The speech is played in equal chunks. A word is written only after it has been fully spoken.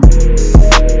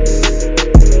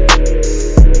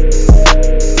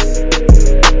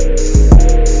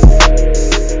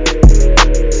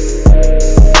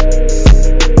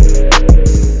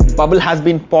bubble has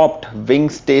been popped,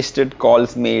 wings tasted,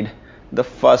 calls made. The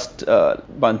first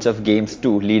bunch of games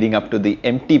too, leading up to the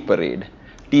empty parade.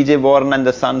 TJ Warren and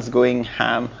the Suns going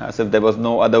ham as if there was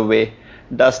no other way.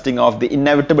 Dusting off the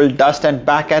inevitable dust and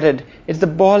back at it. It's the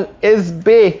Ball is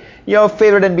Bay, your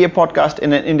favorite NBA podcast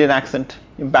in an Indian accent.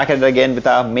 Back at it again with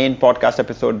our main podcast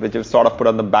episode, which we've sort of put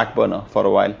on the back burner for a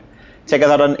while. Check us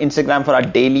out on Instagram for our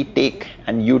daily take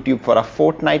and YouTube for our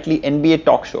fortnightly NBA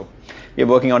talk show. We're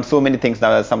working on so many things now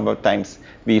that sometimes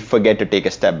we forget to take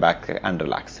a step back and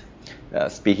relax.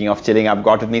 Speaking of chilling, I've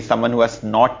got with me someone who has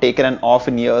not taken an off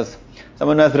in years.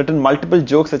 Someone who has written multiple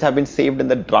jokes which have been saved in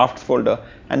the drafts folder,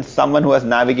 and someone who has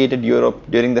navigated Europe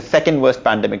during the second worst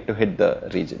pandemic to hit the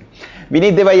region.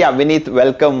 Vineet Devaya. Vineet,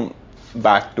 welcome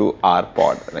back to our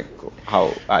pod.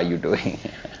 How are you doing?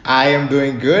 I am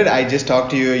doing good. I just talked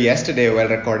to you yesterday while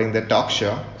recording the talk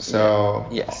show. So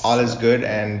yes, all is good.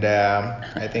 And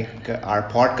I think our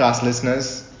podcast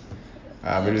listeners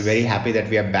will be very happy that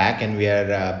we are back, and we are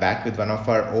back with one of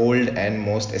our old and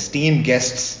most esteemed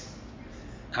guests.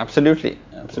 Absolutely.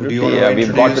 Do you want to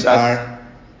introduce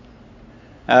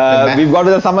we've got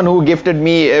with us someone who gifted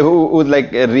me, who's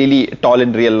like really tall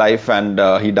in real life, and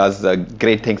he does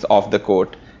great things off the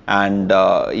court. And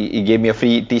he gave me a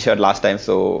free t-shirt last time,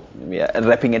 so we are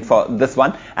repping it for this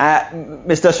one.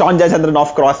 Mr. Sean Jayachandran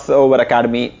of Crossover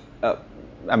Academy. I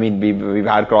mean, we've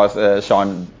had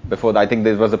Sean before. I think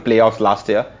this was the playoffs last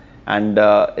year, and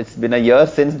it's been a year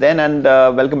since then. And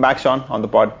welcome back, Sean, on the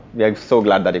pod. We are so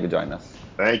glad that you could join us.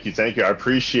 Thank you. I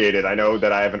appreciate it. I know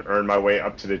that I haven't earned my way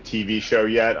up to the TV show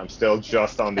yet. I'm still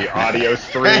just on the audio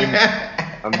stream.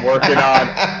 I'm working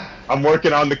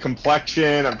on the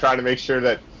complexion. I'm trying to make sure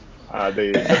that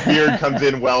the beard comes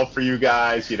in well for you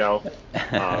guys, you know.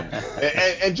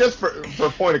 And just for a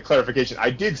point of clarification,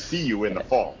 I did see you in the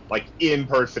fall, like in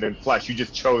person, in flesh. You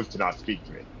just chose to not speak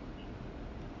to me.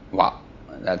 Wow,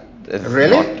 that is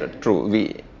really not true.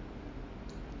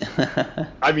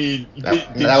 I mean,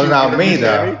 that was not me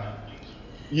though.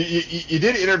 You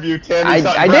did interview Tammy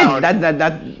I Brown, did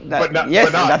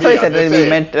yes, but that's what I said. We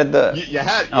met at the.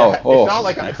 It's not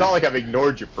like I've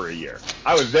ignored you for a year.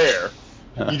 I was there.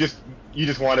 You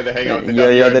just wanted to hang out with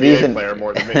the you're the WNBA reason. player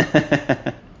more than me.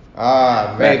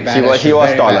 Very bad. She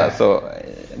was taller, bad.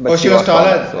 But she was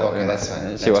taller. So, okay, that's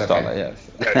fine. She was taller, yes.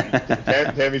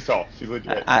 Yeah, Tammy's tall. She's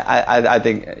legit. I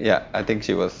think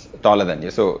she was taller than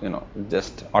you. So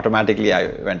just automatically I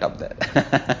went up there.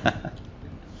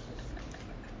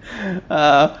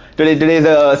 Today's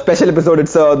a special episode.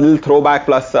 It's a little throwback.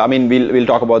 Plus, I mean, we'll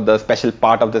talk about the special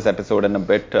part of this episode in a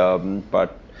bit.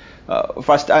 But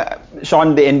first,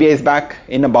 Sean, the NBA is back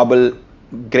in a bubble.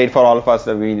 Great for all of us.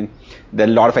 I mean, there are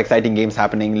a lot of exciting games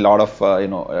happening. A lot of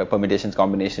permutations,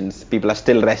 combinations. People are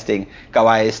still resting.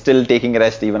 Kawhi is still taking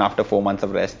rest even after 4 months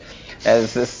of rest.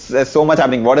 There's so much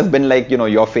happening. What has been like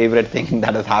your favorite thing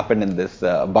that has happened in this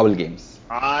bubble games?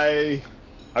 I'd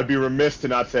be remiss to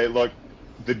not say, look,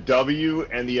 the W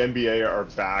and the NBA are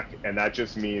back, and that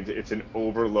just means it's an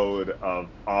overload of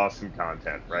awesome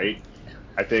content, right?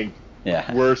 I think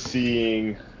we're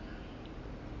seeing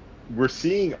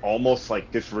almost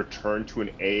like this return to an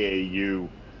AAU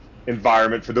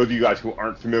environment. For those of you guys who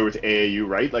aren't familiar with AAU,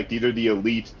 right? Like these are the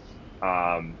elite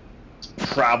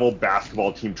travel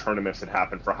basketball team tournaments that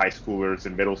happen for high schoolers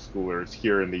and middle schoolers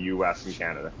here in the US and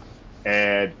Canada.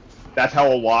 And that's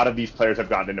how a lot of these players have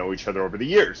gotten to know each other over the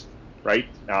years, right?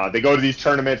 They go to these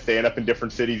tournaments, they end up in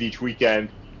different cities each weekend.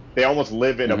 They almost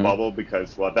live in a bubble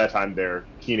because, well, at that time they're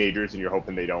teenagers and you're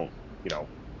hoping they don't,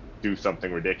 do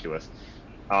something ridiculous.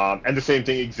 And the same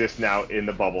thing exists now in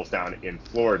the bubbles down in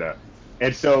Florida.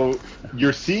 And so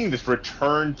you're seeing this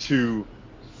return to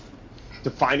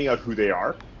finding out who they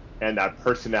are and that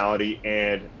personality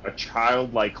and a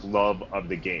childlike love of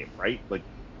the game, right? Like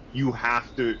you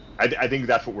have to, I think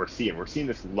that's what we're seeing. We're seeing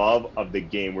this love of the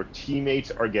game where teammates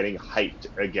are getting hyped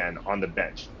again on the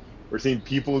bench. We're seeing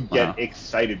people get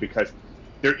excited because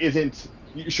there isn't,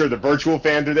 sure, the virtual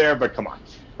fans are there, but come on,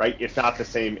 right? It's not the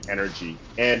same energy.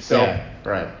 And so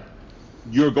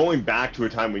you're going back to a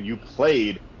time when you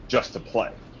played just to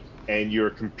play and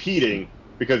you're competing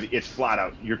because it's flat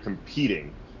out, you're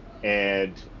competing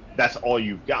and that's all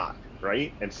you've got,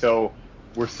 right? And so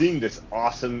we're seeing this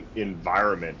awesome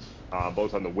environment,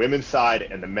 both on the women's side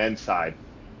and the men's side,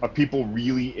 of people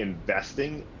really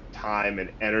investing time and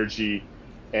energy.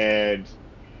 And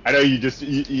I know you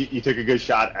took a good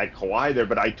shot at Kawhi there,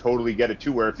 but I totally get it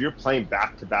too, where if you're playing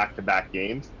back-to-back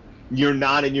games, you're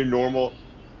not in your normal.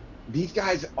 These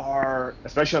guys are,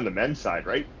 especially on the men's side,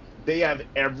 right? They have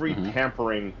every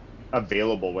pampering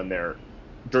available when they're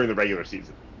during the regular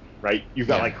season. right? You've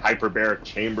got like hyperbaric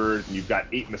chambers, and you've got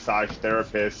 8 massage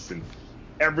therapists, and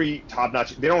every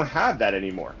top-notch. They don't have that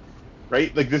anymore,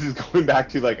 right? Like this is going back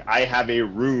to like I have a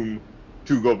room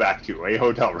to go back to, a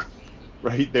hotel room,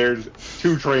 right? There's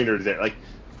 2 trainers there. Like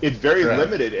it's very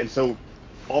limited, and so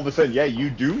all of a sudden, yeah, you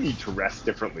do need to rest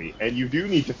differently, and you do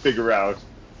need to figure out.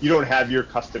 You don't have your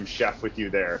custom chef with you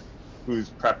there,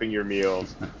 who's prepping your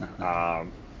meals,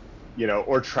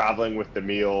 or traveling with the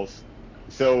meals.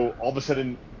 So all of a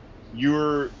sudden,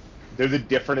 there's a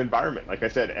different environment, like I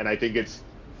said, and I think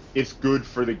it's good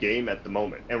for the game at the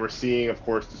moment. And we're seeing, of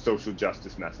course, the social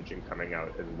justice messaging coming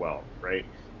out as well, right?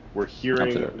 We're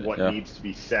hearing what needs to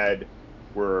be said.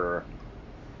 We're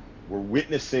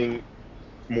witnessing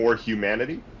more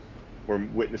humanity. We're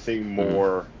witnessing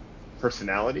more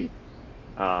personality.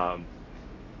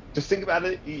 Just think about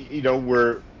it.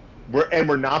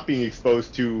 We're not being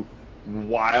exposed to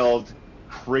wild,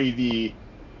 crazy,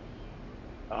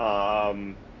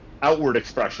 outward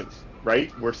expressions,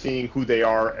 right? We're seeing who they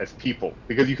are as people,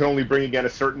 because you can only bring again a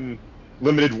certain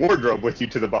limited wardrobe with you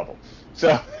to the bubble.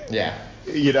 So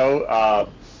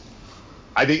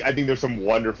I think there's some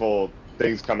wonderful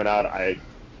things coming out. I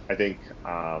think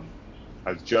I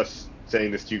was just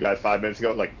saying this to you guys 5 minutes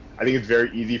ago. Like I think it's very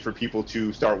easy for people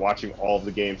to start watching all of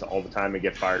the games all the time and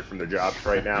get fired from their jobs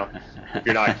right now if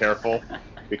you're not careful,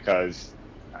 because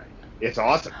it's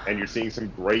awesome, and you're seeing some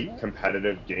great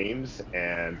competitive games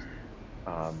and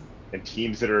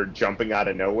teams that are jumping out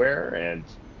of nowhere, and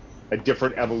a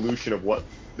different evolution of what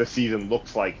the season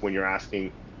looks like when you're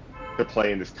asking to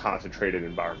play in this concentrated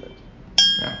environment.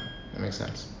 Yeah, that makes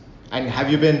sense. And have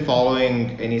you been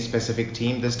following any specific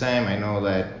team this time? I know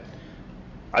that.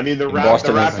 I mean, the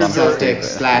Boston Raptors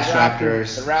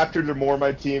Raptors. The Raptors are more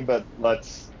my team, but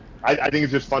I think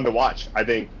it's just fun to watch. I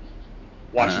think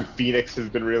watching Phoenix has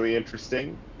been really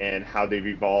interesting, and how they've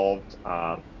evolved.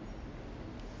 I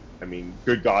mean,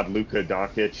 good God, Luka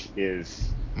Doncic is.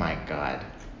 My God.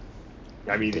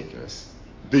 I mean, ridiculous.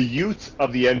 The youth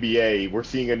of the NBA, we're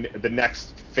seeing the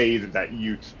next phase of that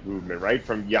youth movement, right?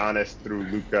 From Giannis through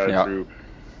Luka through.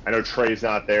 I know Trey's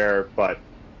not there, but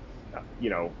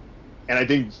and I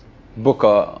think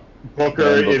Booker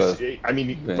is. I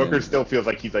mean, Booker still feels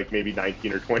like he's like maybe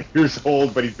 19 or 20 years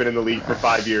old, but he's been in the league for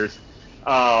 5 years.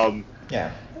 I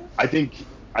think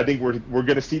we're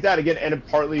going to see that again, and it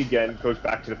partly again goes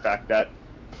back to the fact that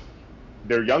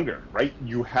they're younger, right?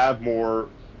 You have more.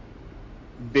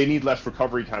 They need less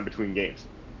recovery time between games.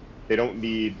 They don't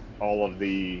need all of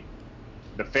the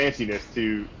fanciness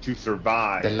to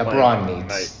survive. The LeBron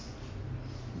needs.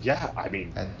 Yeah, I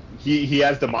mean, he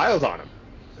has the miles on him,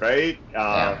 right?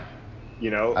 A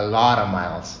lot of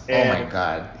miles. Oh my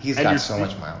God, he's got so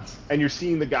much miles. And you're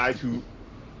seeing the guys who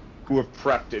have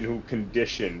prepped and who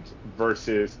conditioned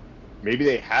versus maybe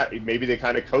they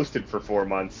kind of coasted for 4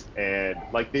 months, and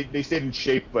like they stayed in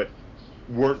shape but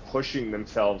weren't pushing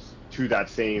themselves to that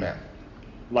same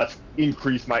let's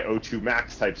increase my O2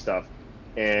 max type stuff.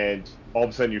 And all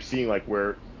of a sudden you're seeing like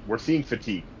we're seeing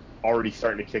fatigue already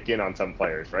starting to kick in on some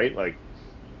players, right? Like,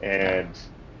 and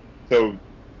so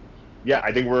yeah,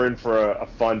 I think we're in for a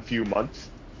fun few months.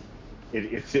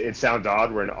 It sounds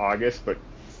odd, we're in August, but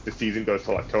the season goes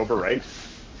till October, right?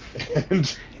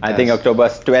 And I think October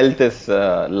 12th is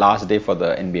last day for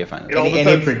the NBA Finals.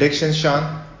 Any predictions,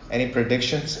 Sean? Any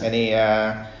predictions? Any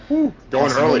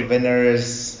going early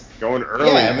winners? Going early.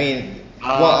 Yeah, I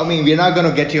mean, we're not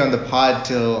gonna get you on the pod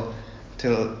till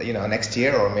next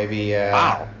year, or maybe.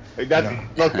 Wow,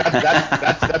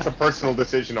 that's a personal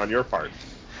decision on your part.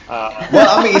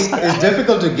 Well, I mean, it's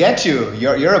difficult to get you.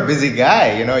 You're a busy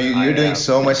guy. You're doing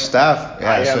so much stuff.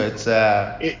 Yeah, so it's.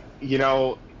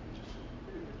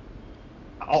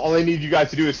 All I need you guys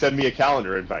to do is send me a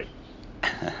calendar invite,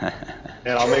 and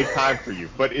I'll make time for you.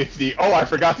 But if I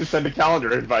forgot to send a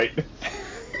calendar invite.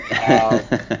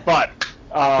 But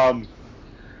I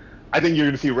think you're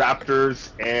going to see Raptors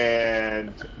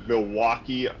and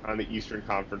Milwaukee on the Eastern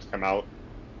Conference come out.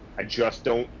 I just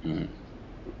don't.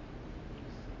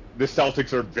 The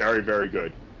Celtics are very, very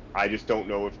good. I just don't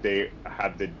know if they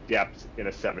have the depth in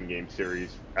a 7-game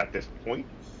series at this point,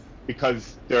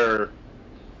 because they're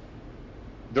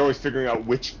always figuring out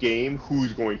which game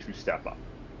who's going to step up.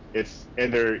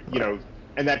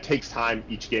 And that takes time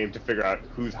each game to figure out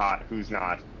who's hot, who's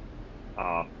not.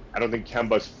 I don't think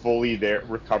Kemba's fully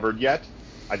recovered yet.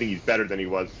 I think he's better than he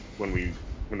was when we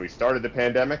started the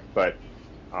pandemic, but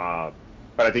I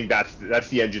think that's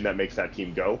the engine that makes that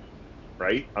team go,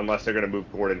 right? Unless they're going to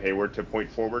move Gordon Hayward to point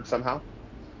forward somehow.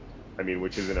 I mean,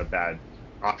 which isn't a bad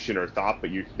option or thought,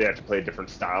 but they have to play a different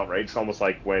style, right? It's almost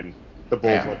like when the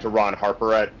Bulls went to Ron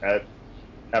Harper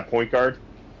at point guard.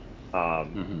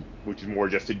 which is more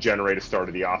just to generate a start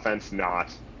of the offense,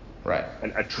 not Right.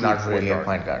 a true Not point really guard, a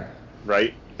point guard.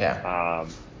 right? Yeah.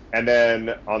 And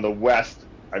then on the West,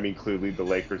 I mean, clearly the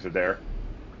Lakers are there,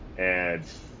 and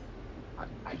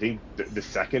I think the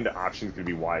second option is going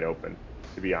to be wide open.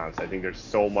 To be honest, I think there's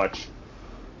so much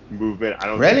movement. I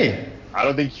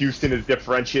don't think Houston has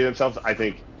differentiated themselves. I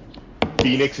think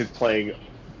Phoenix is playing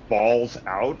balls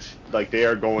out. Like they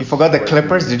are going. You forgot the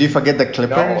Clippers? Did you forget the No,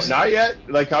 Clippers? not yet.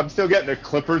 Like I'm still getting the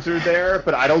Clippers are there,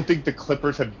 but I don't think the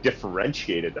Clippers have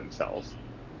differentiated themselves,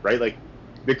 right? Like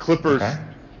the Clippers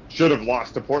should have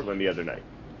lost to Portland the other night,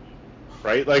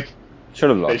 right? Like Should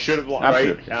have lost. they should have lost,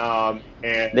 Absolutely. right?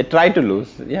 And They tried to lose,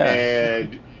 yeah.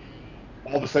 And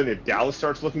all of a sudden, if Dallas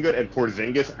starts looking good and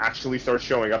Porzingis actually starts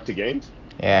showing up to games,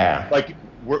 Yeah. like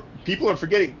people are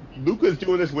forgetting Luka's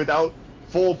doing this without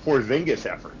full Porzingis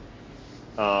effort.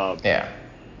 Yeah.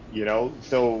 You know,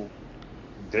 so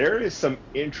there is some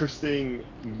interesting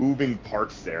moving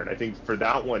parts there, and I think for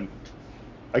that one,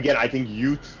 again, I think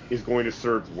youth is going to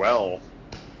serve well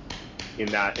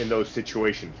in those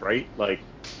situations, right? Like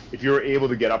if you're able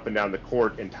to get up and down the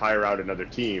court and tire out another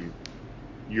team,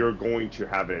 you're going to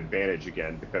have an advantage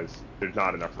again because there's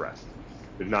not enough rest.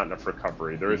 There's not enough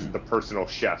recovery. There isn't the personal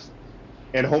chefs.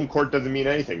 And home court doesn't mean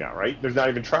anything now, right? There's not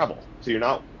even travel. So you're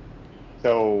not.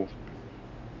 So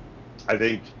I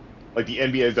think like the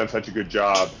NBA has done such a good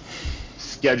job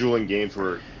scheduling games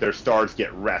where their stars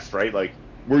get rest, right? Like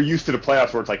we're used to the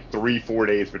playoffs where it's like 3-4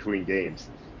 days between games.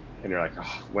 And you're like,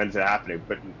 oh, when's it happening?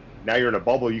 But now you're in a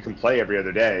bubble, you can play every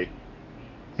other day.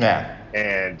 Yeah.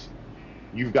 And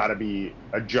you've got to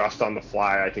adjust on the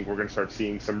fly. I think we're going to start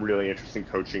seeing some really interesting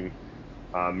coaching,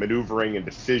 maneuvering and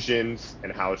decisions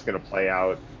and how it's going to play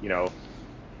out. You know,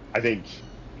 I think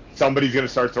somebody's going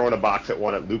to start throwing a box at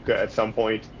one at Luka at some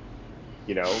point.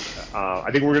 You know,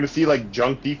 I think we're going to see like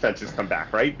junk defenses come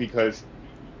back, right? Because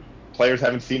players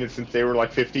haven't seen it since they were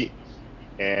like 15.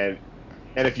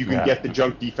 And if you can get the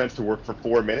junk defense to work for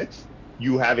 4 minutes,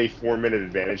 you have a 4-minute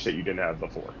advantage that you didn't have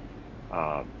before.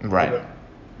 Right.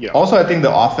 You know, also, I think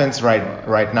the offense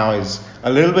right now is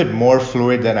a little bit more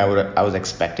fluid than I was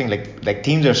expecting. Like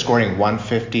teams are scoring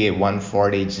 150,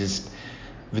 140 just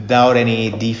without any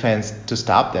defense to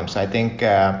stop them. So I think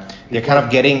they're kind of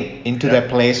getting into that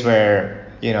place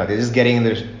where they're just getting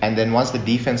there, and then once the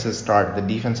defensive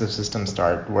systems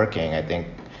start working, I think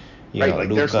like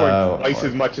Luka, they're scoring twice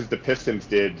as much as the Pistons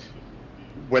did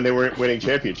when they weren't winning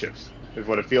championships, is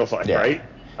what it feels like, right?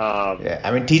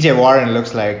 I mean, TJ Warren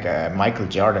looks like Michael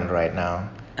Jordan right now.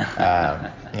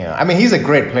 I mean, he's a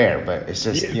great player, but it's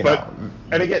just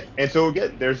and so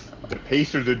there's the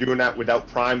Pacers are doing that without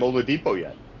prime Oladipo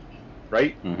yet,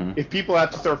 right? If people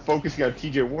have to start focusing on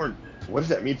TJ Warren, what does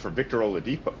that mean for Victor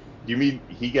Oladipo? Do you mean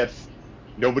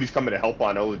nobody's coming to help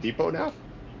on Oladipo now?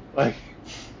 Like,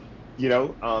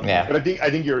 but I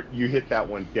think you hit that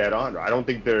one dead on. I don't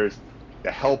think there's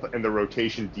the help and the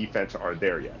rotation defense are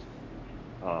there yet.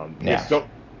 So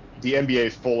the NBA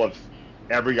is full of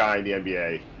every guy in the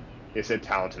NBA is a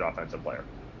talented offensive player.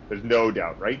 There's no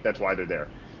doubt, right? That's why they're there.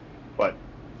 But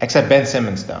except Ben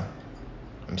Simmons, though.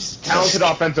 Talented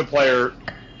offensive player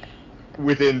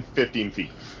within 15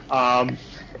 feet.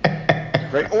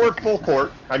 Right? Or full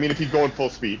court. I mean, if he's going full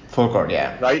speed. Full court,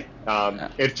 yeah. Right?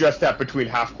 It's just that between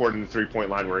half court and the 3-point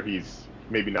line where he's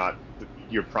maybe not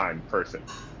your prime person.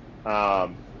 But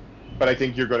I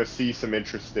think you're going to see some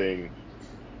interesting.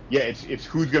 Yeah, it's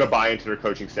who's going to buy into their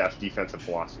coaching staff's defensive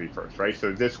philosophy first, right? So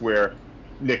is this where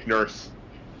Nick Nurse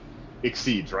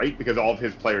exceeds, right? Because all of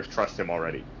his players trust him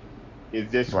already. Is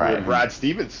this where Brad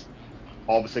Stevens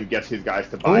all of a sudden gets his guys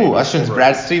to buy in? Ooh, Usher's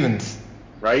Brad Stevens.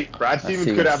 Right? Brad Stevens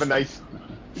could have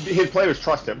his players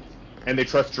trust him, and they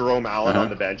trust Jerome Allen on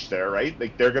the bench there, right?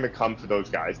 Like they're going to come for those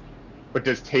guys. But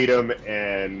does Tatum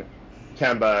and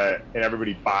Kemba and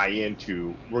everybody buy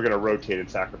into we're going to rotate and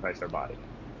sacrifice our body?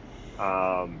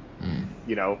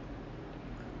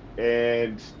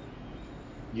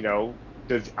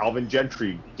 Does Alvin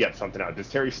Gentry get something out? Does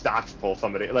Terry Stotts pull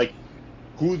somebody? Like,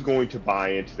 who's going to buy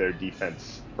into their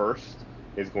defense first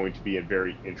is going to be a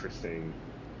very interesting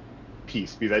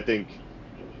piece, because I think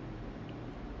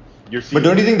you're seeing. But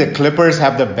don't you think the Clippers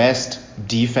have the best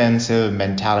defensive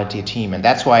mentality team? And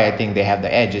that's why I think they have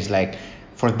the edge. Is like,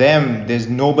 for them, there's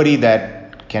nobody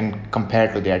that can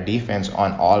compare to their defense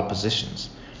on all positions.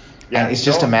 Yeah, and it's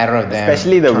just a matter of them.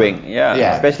 Especially the wing.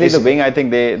 Especially the wing. I think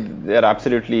they're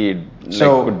absolutely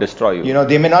could destroy you.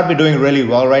 They may not be doing really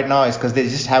well right now. It's because they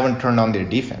just haven't turned on their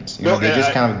defense. They're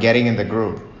just kind of getting in the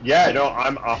groove. Yeah, no,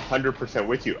 I'm 100%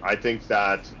 with you. I think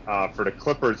that for the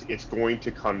Clippers, it's going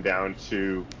to come down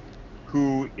to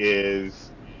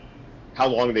how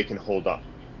long they can hold up.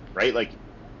 right? Like,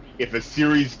 if a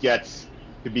series gets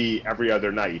to be every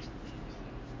other night,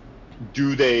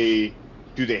 do they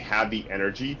have the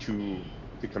energy to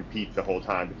compete the whole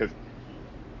time? Because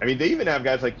I mean, they even have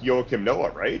guys like Joakim Noah,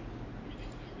 right?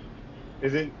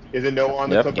 Isn't Noah on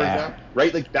the Yep. Clippers Yeah. now?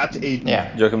 Right? Like, that's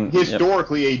Yeah. Joakim, yep.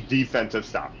 historically a defensive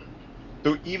stopper.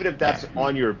 So even if that's Yeah.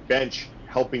 on your bench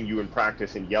helping you in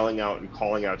practice and yelling out and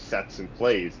calling out sets and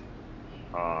plays,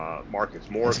 Marcus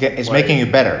Morris It's making you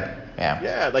better. Yeah.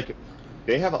 Yeah, like,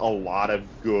 they have a lot of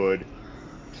good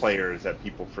players that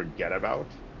people forget about.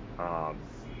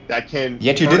 That can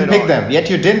Yet you turn didn't it pick on.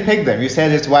 them. You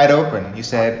said it's wide open. You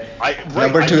said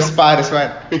number 2 don't- spot is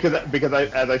wide. because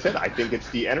as I said, I think it's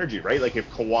the energy, right? Like, if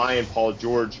Kawhi and Paul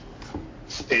George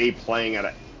stay playing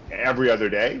every other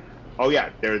day, oh yeah,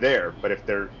 they're there. But if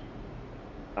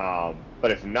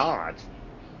not,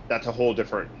 that's a whole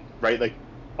different, right? Like,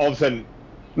 all of a sudden,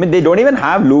 I mean, they don't even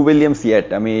have Lou Williams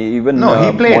yet. I mean, even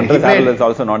No, he played. Montrezl Harrell is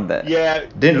also not there. yeah,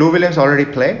 Didn't Lou Williams already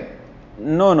play?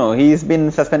 No, he's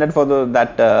been suspended for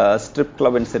that strip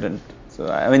club incident. So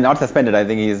I mean, not suspended. I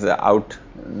think he's out.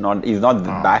 He's not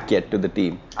back yet to the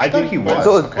team. I thought he was.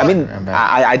 So Okay, I mean, I'm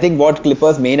back. I think what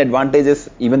Clippers' main advantage is,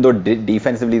 even though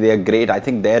defensively they are great, I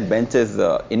think their bench is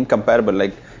incomparable.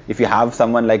 Like, if you have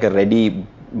someone like a ready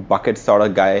bucket sort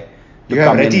of guy, to You have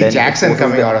come in, Reggie then Jackson it forces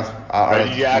coming them- out of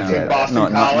Reggie Jackson,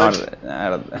 Boston College. I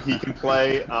don't- He can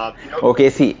play.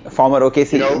 OKC, former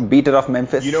OKC You know- beater of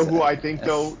Memphis. You know who I think Yes.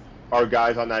 though are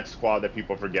guys on that squad that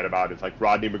people forget about is like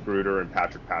Rodney Magruder and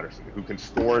Patrick Patterson, who can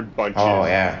score in bunches Oh,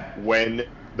 yeah. when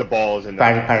the ball is in their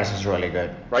Patrick hands, Patterson's really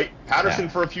good. right? Patterson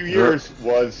Yeah. for a few years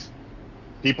was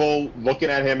people looking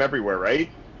at him everywhere, right?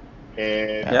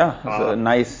 And Yeah, it's a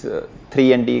nice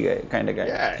 3 and D kind of guy.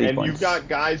 yeah, 3 and points. you've got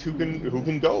guys who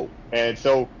can go, and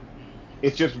so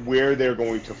it's just where they're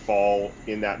going to fall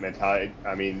in that mentality.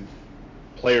 I mean,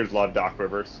 players love Doc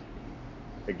Rivers.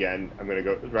 Again, I'm gonna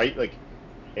go right, like,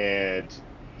 and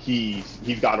he's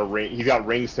got a ring. He's got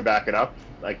rings to back it up,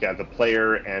 like, as a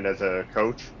player and as a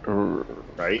coach,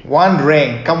 right? One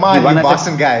ring. Come on, He won you as a-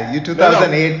 Boston guy. You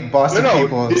 2008 Boston No,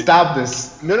 people. Stop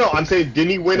this. No, I'm saying, didn't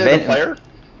he win as When- a player?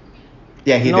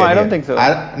 Yeah, he No, did. I don't yeah. think so.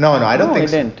 No, I don't think he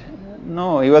so. didn't.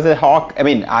 No, he was a Hawk. I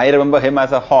mean, I remember him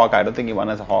as a Hawk. I don't think he won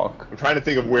as a Hawk. I'm trying to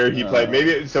think of where he played.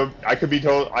 Maybe so. I could be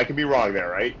wrong there,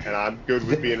 right? And I'm good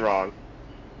with being wrong,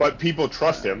 but people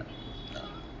trust him.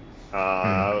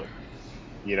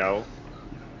 You know,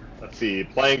 let's see,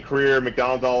 playing career,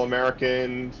 McDonald's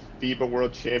All-American, FIBA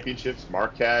World Championships,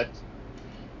 Marquette.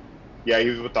 Yeah, he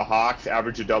was with the Hawks,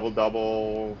 average a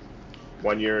double-double.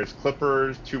 1 year as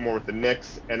Clippers, 2 more with the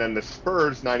Knicks, and then the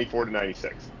Spurs, 94 to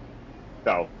 96.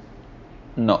 So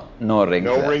No rings.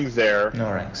 no there. rings there.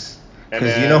 No rings. And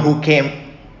Because you know who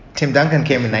came? Tim Duncan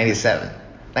came in 97.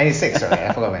 96, sorry.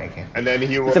 I forgot when he came. And then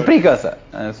he It's was. a precursor.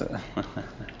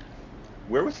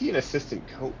 Where was he an assistant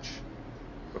coach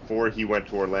before he went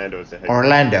to Orlando as a head coach?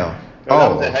 Orlando. No, that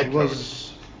was the head he coach.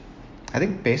 was. I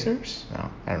think Pacers? No,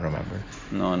 I don't remember.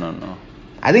 No.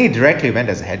 I think he directly went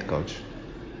as a head coach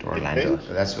to Orlando. think?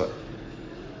 That's what.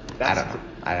 I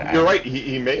don't know. You're right.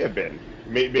 He may have been.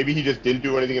 Maybe he just didn't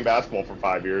do anything in basketball for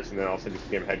 5 years, and then all of a sudden just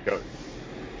became head coach.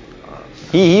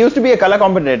 He used to be a color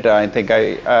commentator. I think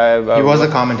He was a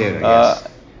commentator. Yes.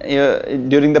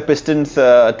 During the Pistons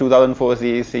 2004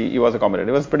 series, he was a commentator.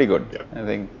 It was pretty good. Yep. I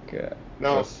think.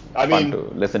 No, it was I fun mean, to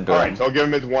listen to all him. right, so I'll give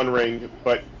him his 1 ring,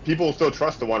 but people will still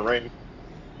trust the 1 ring.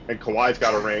 And Kawhi's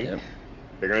got a ring. Yep.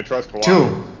 They're going to trust Kawhi.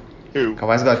 2. 2.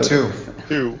 Kawhi's got 2.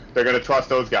 2. They're going to trust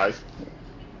those guys.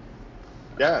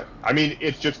 Yeah, I mean,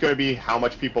 it's just going to be how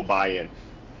much people buy in.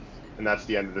 And that's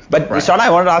the end of this. But Right. Sean, I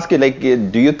wanted to ask you, like,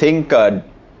 do you think? I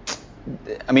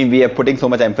mean, we are putting so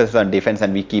much emphasis on defense,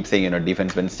 and we keep saying,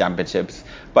 defense wins championships.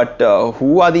 But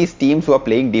who are these teams who are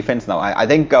playing defense now? I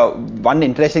think one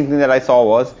interesting thing that I saw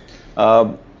was,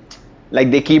 like,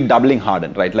 they keep doubling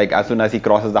Harden, right? Like, as soon as he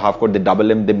crosses the half court, they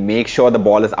double him. They make sure the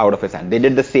ball is out of his hand. They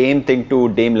did the same thing to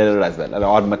Dame Lillard as well,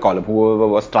 or McCollum, whoever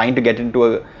was trying to get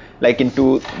into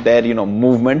their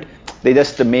movement. They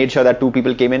just made sure that 2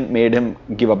 people came in, made him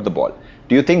give up the ball.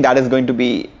 Do you think that is going to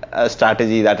be a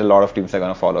strategy that a lot of teams are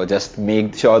going to follow? Just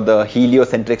make sure the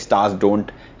heliocentric stars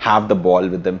don't have the ball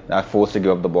with them, are forced to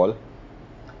give up the ball.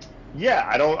 Yeah,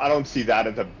 I don't see that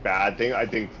as a bad thing. I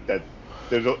think that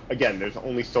there's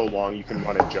only so long you can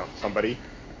run and jump somebody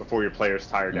before your players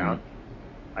tire down.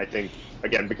 I think,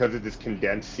 again, because of this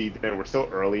condensed season, we're still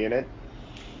early in it.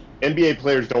 NBA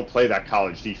players don't play that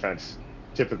college defense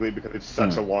typically because it's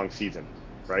such a long season,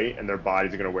 right? And their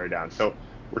bodies are going to wear down. So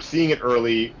we're seeing it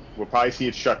early. We'll probably see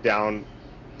it shut down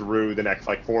through the next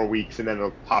 4 weeks, and then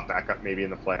it'll pop back up maybe in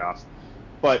the playoffs.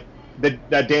 But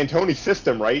that D'Antoni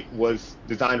system, right, was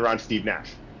designed around Steve Nash,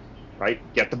 right?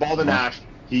 Get the ball to Nash,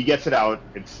 he gets it out.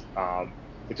 It's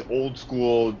old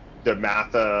school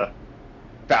DeMatha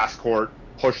fast court,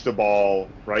 push the ball,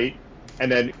 right?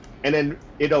 And then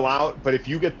it allowed. But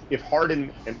if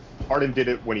Harden did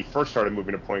it when he first started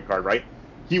moving to point guard, right?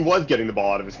 He was getting the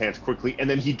ball out of his hands quickly, and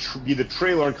then he'd be the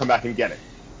trailer and come back and get it.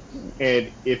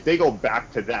 And if they go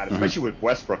back to that, especially with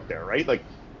Westbrook there, right? Like,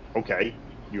 okay,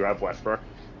 you have Westbrook.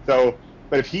 So,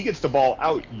 but if he gets the ball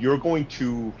out, you're going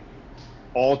to,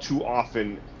 all too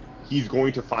often, he's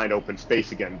going to find open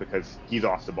space again because he's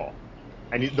off the ball.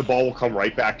 And the ball will come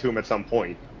right back to him at some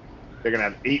point. They're going to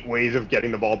have 8 ways of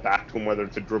getting the ball back to him, whether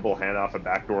it's a dribble, handoff, a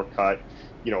backdoor cut,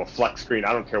 a flex screen.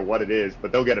 I don't care what it is,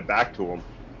 but they'll get it back to him.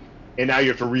 And now you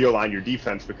have to realign your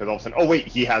defense because all of a sudden, oh, wait,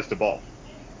 he has the ball.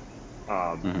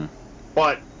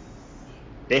 But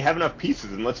they have enough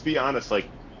pieces. And let's be honest, like,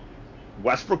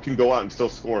 Westbrook can go out and still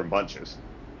score in bunches,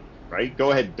 right?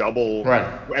 Go ahead, double. Right.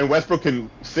 And Westbrook can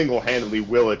single-handedly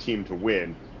will a team to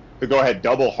win. So go ahead,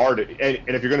 double Harden. And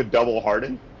if you're going to double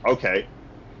Harden, okay,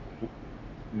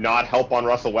 not help on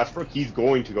Russell Westbrook, he's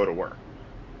going to go to work.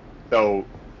 So,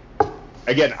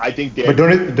 again, I think But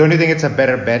don't you think it's a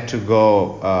better bet to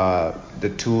go the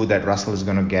 2 that Russell is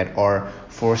going to get, or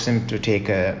force him to take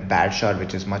a bad shot,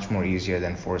 which is much more easier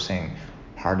than forcing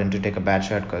Harden to take a bad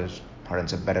shot because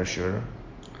Harden's a better shooter?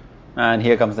 And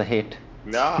here comes the hate.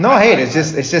 No hate. It's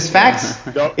just facts.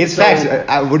 It's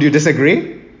facts. Would you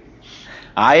disagree?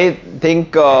 I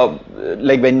think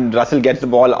like when Russell gets the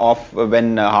ball off,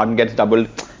 when Harden gets doubled,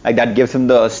 like that gives him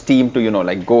the steam to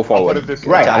like go forward. I'll put it this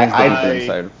way. Right. Challenge the people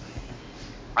inside.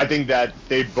 I think that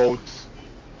they both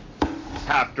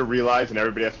have to realize, and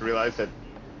everybody has to realize, that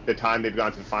the time they've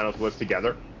gone to the finals was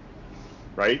together,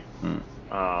 right?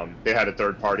 They had a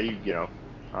third party, we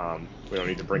don't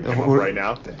need to bring him up right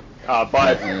now.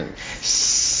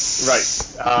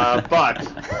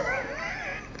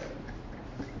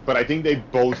 But I think they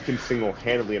both can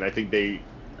single-handedly, and I think they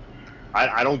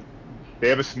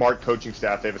have a smart coaching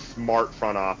staff, they have a smart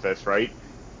front office, right?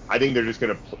 I think they're just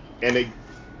going to,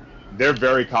 they're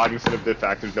very cognizant of the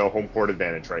fact there's no home court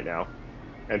advantage right now.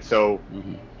 And so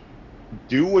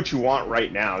do what you want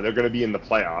right now. They're going to be in the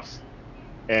playoffs.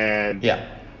 And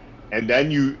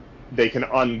then they can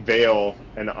unveil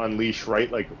and unleash, right,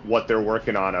 like what they're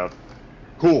working on of,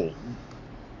 cool.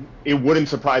 It wouldn't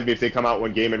surprise me if they come out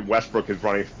one game and Westbrook is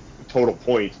running total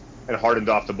point and Harden's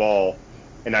off the ball,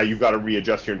 and now you've got to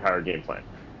readjust your entire game plan.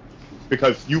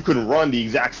 Because you can run the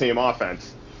exact same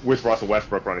offense with Russell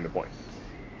Westbrook running the point.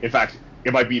 In fact,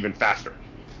 it might be even faster,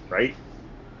 right?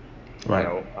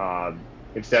 Right.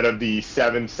 Instead of the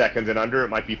 7 seconds and under, it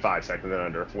might be 5 seconds and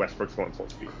under if Westbrook's going full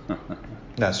speed.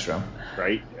 That's true.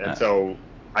 Right? And so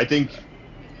I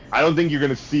don't think you're going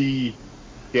to see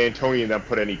D'Antoni and them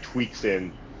put any tweaks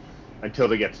in until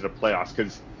they get to the playoffs,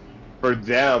 because for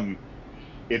them,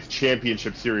 it's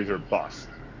championship series or bust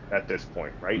at this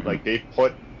point, right? Like they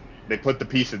put the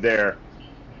pieces there.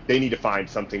 They need to find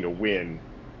something to win.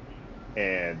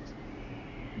 And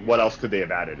what else could they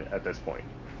have added at this point?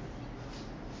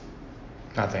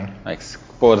 Nothing. Like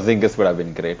Porzingis would have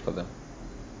been great for them.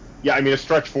 Yeah, I mean, a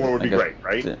stretch four would be great,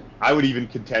 right? Yeah. I would even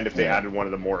contend if they added one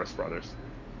of the Morris brothers.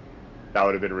 That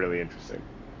would have been really interesting.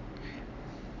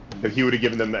 Because he would have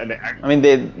given them an... I mean,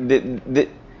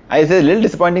 it's a little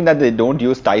disappointing that they don't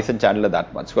use Tyson Chandler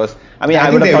that much. Because I would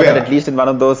have thought that at least in one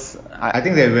of those... I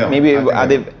think they will. Maybe are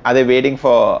they waiting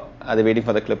for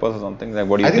the Clippers or something? Like,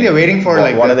 what do you think? I think they're waiting for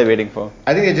what are they waiting for?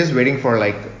 I think they're just waiting for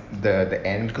like the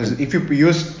end, because if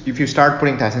you start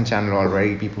putting Tyson Chandler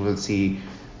already, people will see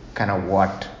kind of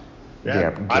what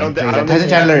their game plays. And Tyson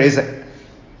Chandler is.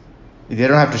 They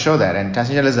don't have to show that, and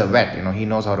Tyson Chandler is a vet. He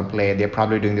knows how to play. They're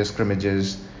probably doing the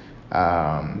scrimmages,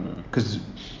 because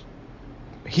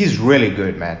he's really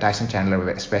good, man. Tyson Chandler,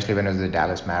 especially when it was the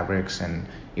Dallas Mavericks and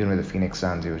even with the Phoenix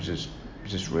Suns, it was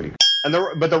just really good.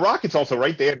 But the Rockets also,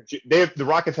 right? The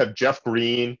Rockets have Jeff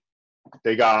Green,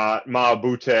 they got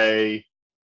Maabute,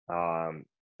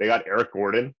 they got Eric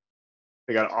Gordon,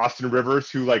 they got Austin Rivers,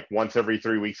 who like once every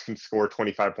 3 weeks can score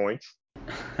 25 points,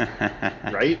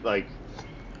 right? Like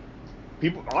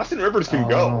Austin Rivers can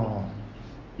go.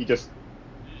 He just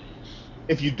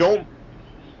if you don't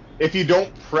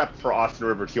prep for Austin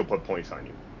Rivers, he'll put points on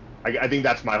you. I think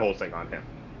that's my whole thing on him.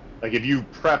 Like if you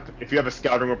have a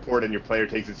scouting report and your player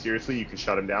takes it seriously, you can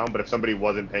shut him down. But if somebody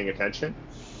wasn't paying attention,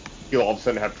 he'll all of a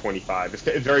sudden have 25. It's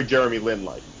very Jeremy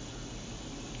Lin-like.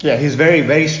 Yeah, he's very,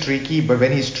 very streaky, but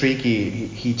when he's streaky,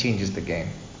 he changes the game.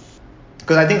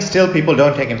 Because I think still people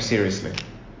don't take him seriously.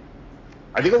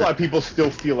 I think a lot of people still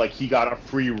feel like he got a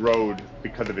free road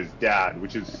because of his dad,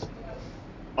 which is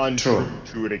untrue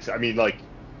True. to an extent. I mean, like,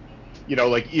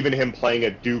 like even him playing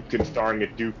at Duke and starring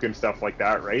at Duke and stuff like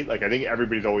that, right? Like, I think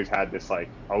everybody's always had this, like,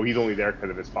 oh, he's only there because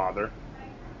of his father.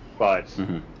 But,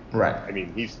 Right. I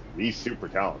mean, he's super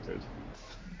talented.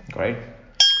 Great.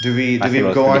 Do we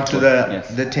Basketball go was on to pretty cool. Yes.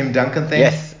 the Tim Duncan thing?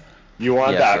 Yes. You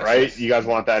want Yes, that, yes, right? yes. You guys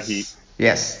want that heat.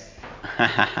 Yes.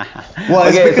 Well,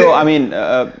 it's Okay, because- so I mean,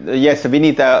 yes,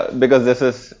 Vinita, because this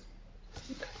is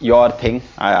your thing,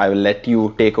 I will let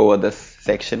you take over this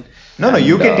section. No,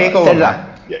 you can take over. set it Man.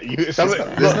 up. Yeah,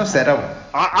 There's no setup.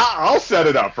 I'll set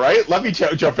it up, right? Let me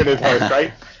jump in as host,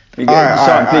 right? We All right,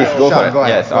 Sean, all please right. go Sean, for it. go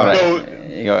ahead, Yes, go all right. So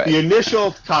You go ahead. the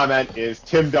initial comment is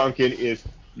Tim Duncan is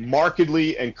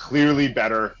markedly and clearly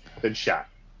better than Shaq,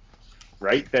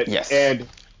 right? Yes.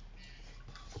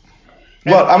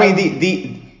 Well, I mean,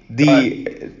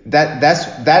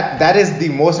 that is the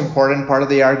most important part of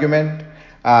the argument.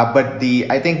 But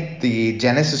I think the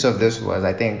genesis of this was,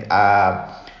 I think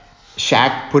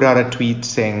Shaq put out a tweet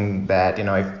saying that,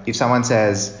 if someone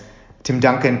says Tim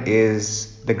Duncan is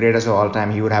the greatest of all time,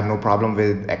 he would have no problem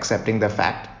with accepting the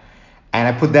fact. And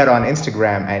I put that on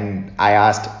Instagram, and I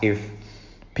asked if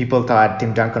people thought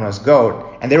Tim Duncan was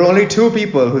GOAT, and there were only 2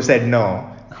 people who said no.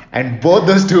 And both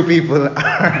those 2 people are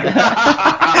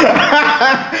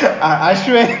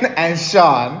Ashwin and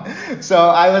Sean. So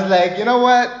I was like, you know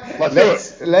what?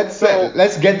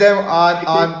 Let's get them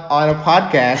on a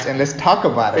podcast and let's talk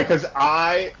about it. Because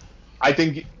I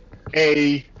think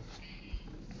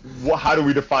how do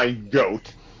we define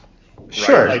GOAT?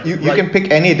 Sure, Right? Like, you can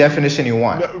pick any definition you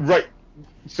want. No, right.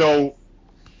 So,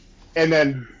 and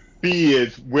then B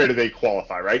is where do they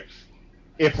qualify, right?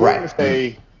 If we're going to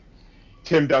say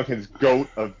Tim Duncan's GOAT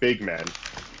of big men,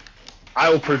 I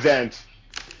will present,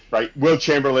 right, Will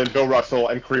Chamberlain, Bill Russell,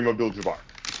 and Kareem Abdul-Jabbar.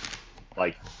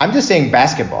 Like, I'm just saying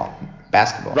basketball.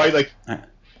 Right? Like,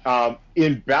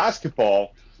 in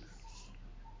basketball,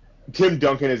 Tim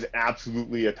Duncan is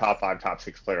absolutely a top 5, top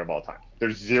 6 player of all time.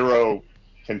 There's zero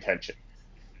contention.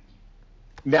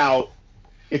 Now,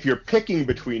 if you're picking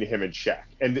between him and Shaq,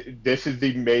 and this is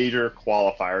the major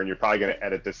qualifier, and you're probably going to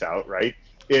edit this out, right?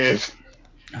 This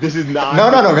is not. No,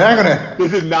 we're not gonna.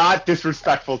 This is not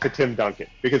disrespectful to Tim Duncan,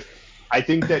 because I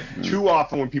think that too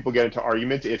often when people get into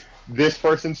arguments, it's this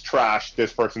person's trash,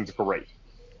 this person's great,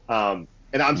 and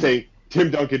I'm saying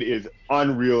Tim Duncan is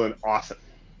unreal and awesome.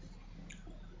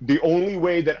 The only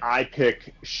way that I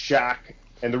pick Shaq,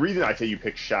 and the reason I say you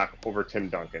pick Shaq over Tim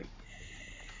Duncan,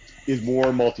 is more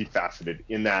multifaceted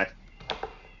in that.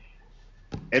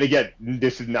 And again,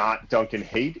 this is not Duncan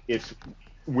hate. It's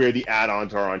where the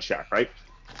add-ons are on Shaq, right?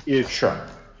 Sure.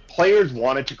 Players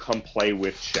wanted to come play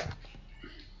with Shaq.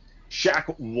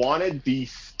 Shaq wanted the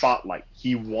spotlight.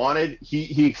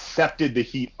 He accepted the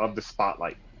heat of the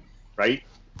spotlight, right?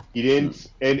 He didn't,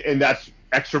 and that's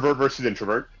extrovert versus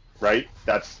introvert, right?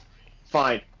 That's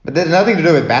fine. But there's nothing to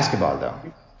do with basketball, though.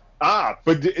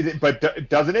 But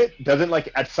doesn't it? Doesn't,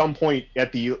 like, at some point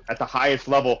at the highest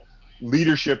level,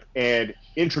 leadership and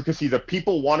intricacies of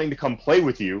people wanting to come play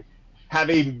with you have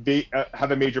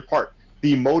a major part.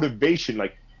 The motivation,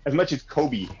 like, as much as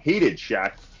Kobe hated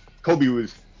Shaq, Kobe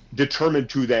was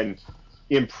determined to then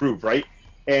improve, right?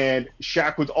 And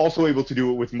Shaq was also able to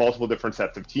do it with multiple different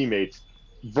sets of teammates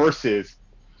versus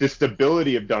the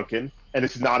stability of Duncan. And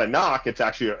it's not a knock. It's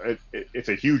actually it's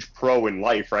a huge pro in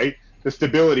life, right? The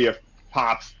stability of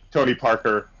Pops, Tony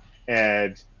Parker,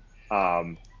 and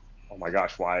oh my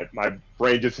gosh, why my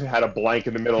brain just had a blank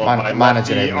in the middle of my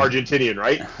lefty Argentinian,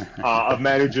 right? Of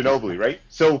Manu Ginobili, right?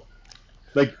 So,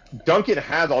 like, Duncan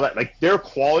has all that. Like, their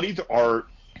qualities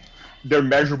their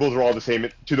measurables are all the same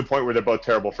to the point where they're both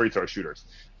terrible free throw shooters.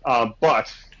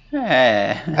 But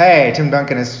hey, Tim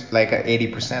Duncan is like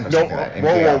 80% or something like that in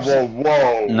playoffs.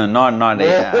 Whoa. No, not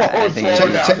 80. I think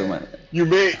it's too much.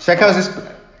 Check out his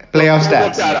playoff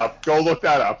stats. Go look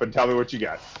that up and tell me what you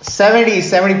got.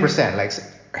 70%, like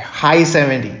high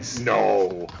 70s.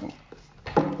 No.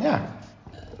 Yeah.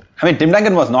 I mean, Tim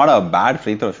Duncan was not a bad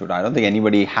free throw shooter. I don't think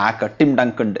anybody hacked a Tim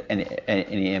Duncan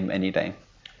any time.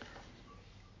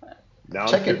 No,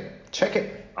 Check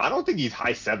it. I don't think he's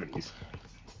high 70s.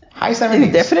 High 70s.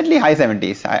 He's definitely high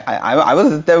 70s. I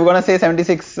was going to say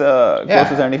 76, close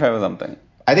to 75 or something.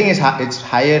 I think it's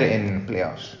higher in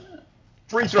playoffs.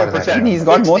 Free throw percent. He's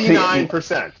got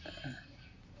 69%.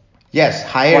 Yes,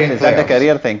 higher in playoffs. Is that a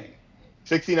career thing?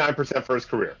 69% for his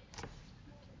career.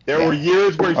 There were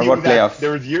years where he was at.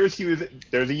 There's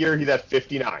a year he's at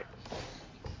 59.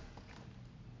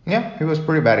 Yeah, he was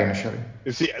pretty bad initially.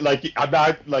 You see,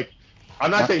 I'm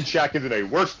not saying Shaq isn't a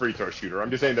worse free throw shooter. I'm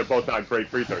just saying they're both not great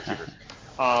free throw shooters.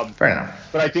 Fair enough.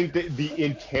 But I think the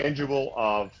intangible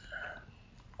of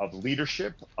of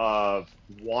leadership, of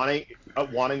wanting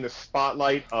the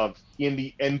spotlight, of in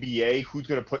the NBA, who's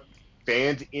going to put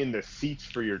fans in the seats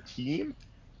for your team.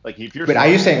 Like if you're But are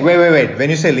you saying wait? When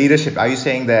you say leadership, are you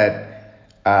saying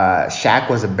that Shaq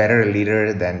was a better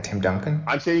leader than Tim Duncan?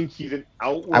 I'm saying he's an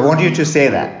outward. I want you to leader say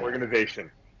for that. the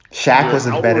organization. Shaq You're was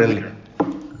an a better outward leader.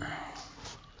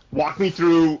 Walk me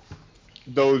through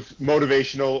those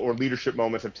motivational or leadership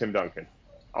moments of Tim Duncan.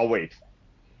 I'll wait.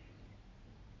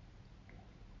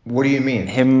 What do you mean?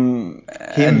 Him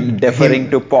Him- deferring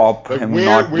him- to Pop, Like him where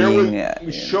not was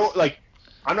being. show like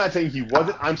I'm not saying he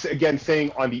wasn't. I'm again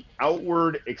saying on the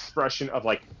outward expression of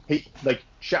like, hey, like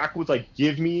Shaq was like,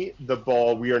 give me the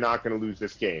ball. We are not going to lose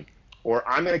this game, or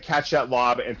I'm going to catch that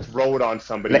lob and throw it on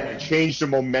somebody Like- and change the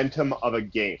momentum of a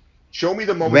game. Show me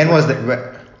the moment. When was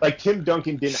that? Like Tim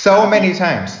Duncan didn't. So have many the-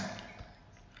 times.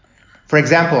 For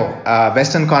example,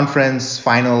 Western Conference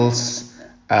Finals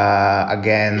Did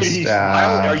against. he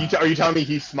smile? Are you telling me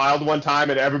he smiled one time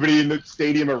and everybody in the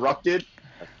stadium erupted?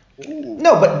 Ooh.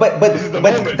 No, but This is the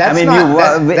but moment. that's I mean,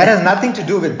 not that has nothing to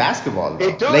do with basketball though.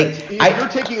 It does. Like If you're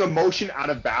taking emotion out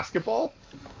of basketball,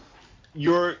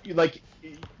 you're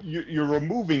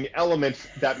removing elements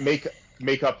that make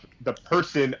up the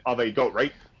person of a GOAT,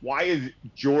 right? Why is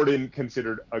Jordan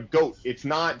considered a GOAT? It's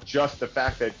not just the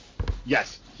fact that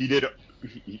yes,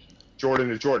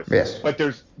 Jordan is Jordan, Yes. but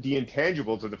there's the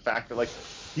intangibles of the fact that like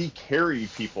he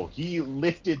carried people, he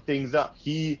lifted things up,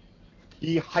 he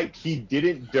hyped, he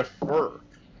didn't defer,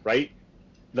 right?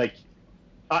 Like,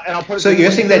 and I'll put it So this you're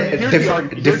way. saying that Here's the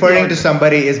argument. deferring to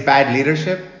somebody is bad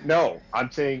leadership? No,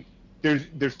 I'm saying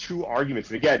there's two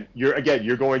arguments, and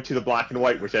you're going to the black and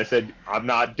white, which I said I'm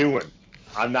not doing.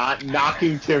 I'm not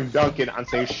knocking Tim Duncan. I'm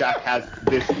saying Shaq has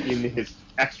this in his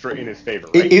extra in his favor,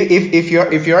 right?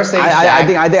 If you're saying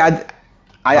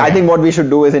I think what we should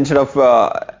do is instead of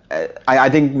I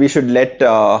think we should let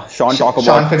Sean talk about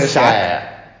Sean finish, Shaq,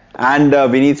 and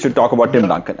Vinith should talk about Tim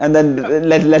Duncan, and then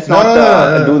let's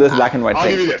not do this black and white I'll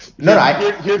thing. give you this.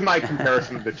 Here's my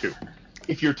comparison of the two.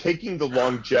 If you're taking the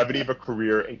longevity of a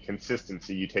career and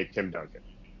consistency, you take Tim Duncan.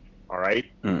 All right?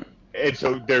 And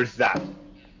so there's that.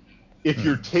 If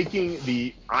you're taking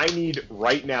I need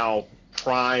right now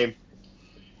prime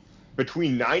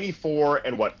between 94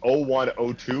 and 01,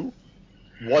 02,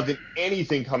 wasn't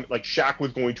anything coming, like Shaq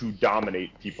was going to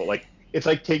dominate people. Like it's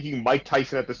like taking Mike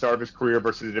Tyson at the start of his career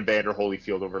versus Evander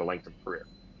Holyfield over the length of career,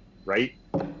 right?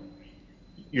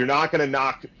 You're not going to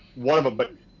knock one of them,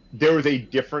 but there was a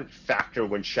different factor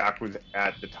when Shaq was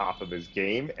at the top of his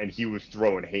game and he was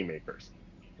throwing haymakers,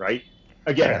 right?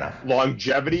 Again,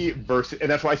 longevity versus, and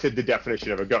that's why I said the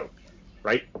definition of a GOAT,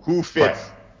 right? Who fits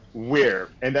where,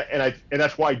 and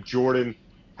that's why Jordan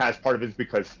has part of it is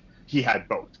because he had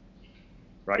both,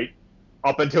 right?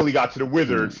 Up until he got to the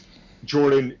Wizards,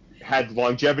 Jordan had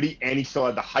longevity and he still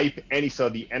had the hype and he still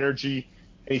had the energy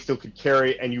and he still could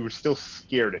carry it and you were still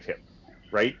scared of him,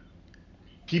 right?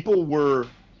 People were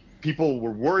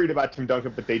worried about Tim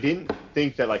Duncan, but they didn't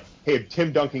think that like, hey, if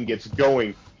Tim Duncan gets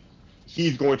going,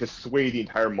 he's going to sway the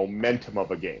entire momentum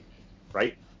of a game,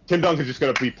 right? Tim Duncan's just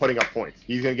going to be putting up points.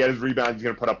 He's going to get his rebounds. He's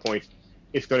going to put up points.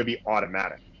 It's going to be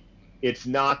automatic. It's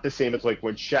not the same as like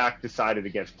when Shaq decided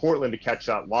against Portland to catch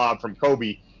that lob from Kobe,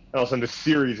 and all of a sudden the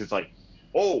series is like,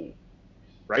 oh,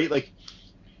 right? Like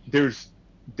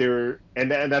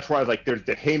and that's why I was like, there's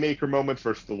the haymaker moments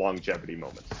versus the longevity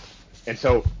moments. And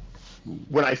so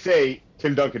when I say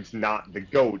Tim Duncan's not the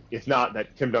GOAT, it's not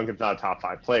that Tim Duncan's not a top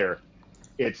 5 player.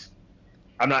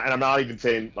 I'm not even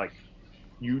saying like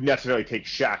you necessarily take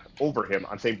Shaq over him.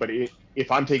 I'm saying, but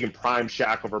if I'm taking prime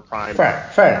Shaq over prime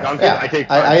fair Duncan, yeah. I take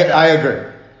prime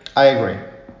Shaq. I agree.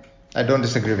 I don't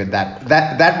disagree with that.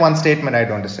 That one statement I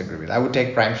don't disagree with. I would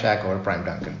take prime Shaq over prime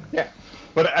Duncan. Yeah,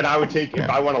 and I would take if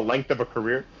I want a length of a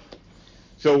career.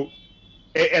 So,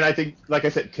 and I think, like I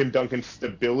said, Tim Duncan's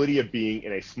stability of being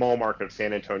in a small market of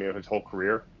San Antonio his whole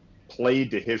career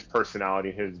played to his personality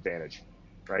and his advantage,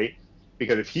 right?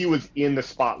 Because if he was in the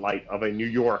spotlight of a New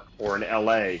York or an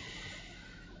LA,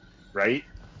 right?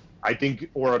 I think,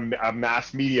 or a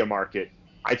mass media market,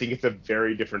 I think it's a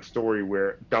very different story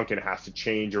where Duncan has to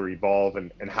change or evolve,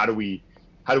 and how do we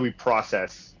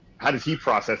process? How does he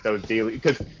process those daily?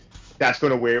 Because that's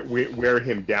going to wear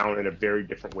him down in a very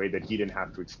different way that he didn't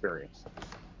have to experience.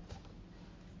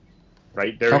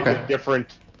 Right? There is a different.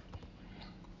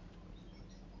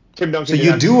 Tim Duncan. So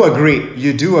you do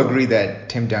agree that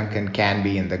Tim Duncan can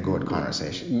be in the GOAT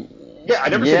conversation? Yeah, I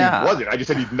never said he wasn't. I just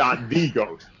said he's not the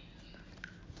GOAT.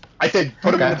 I said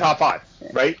put him in the top 5,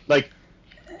 right? Like,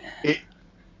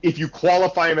 if you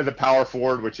qualify him as a power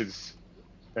forward, which is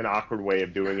an awkward way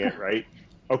of doing it, right?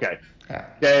 Okay,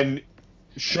 then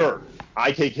sure.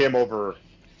 I take him over,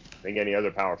 I think, any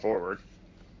other power forward.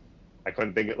 I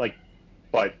couldn't think it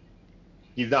but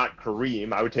he's not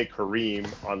Kareem. I would take Kareem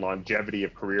on longevity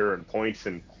of career and points,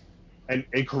 and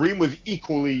Kareem was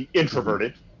equally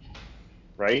introverted,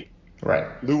 right? Right.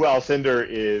 Lou Alcindor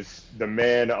is the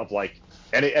man of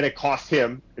and it cost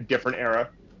him a different era,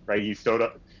 right? He stood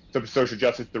up to social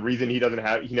justice. The reason he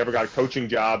never got a coaching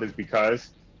job is because,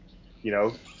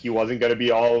 he wasn't going to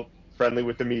be all friendly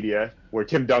with the media. Where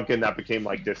Tim Duncan, that became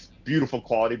this beautiful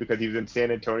quality because he was in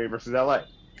San Antonio versus LA.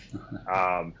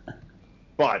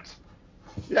 But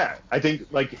yeah, I think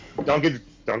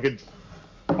Duncan's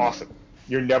awesome.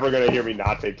 You're never going to hear me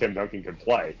not say Tim Duncan could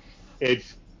play.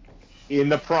 It's in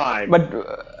the prime. But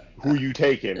who you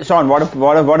taking? Sean, what if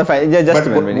I just But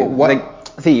a minute?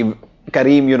 See,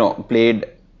 Kareem, played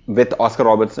with Oscar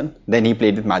Robertson, then he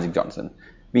played with Magic Johnson.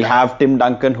 We have Tim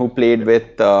Duncan, who played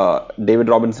with David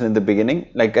Robinson in the beginning,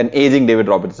 like an aging David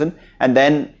Robinson, and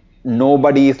then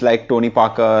nobody is like Tony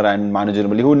Parker and Manu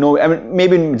Ginobili,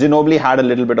 maybe Ginobili had a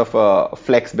little bit of a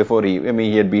flex before he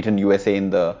had beaten USA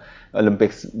in the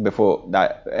Olympics before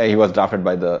that he was drafted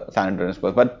by the San Antonio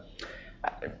Spurs, but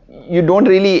you don't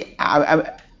really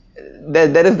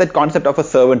there is that concept of a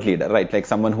servant leader, right? Like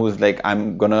someone who's like,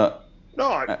 I'm gonna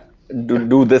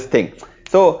do this thing.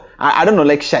 So I don't know,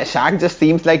 like Shaq just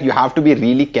seems like you have to be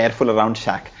really careful around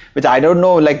Shaq, which I don't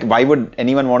know, like why would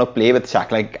anyone want to play with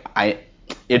Shaq? Like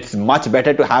it's much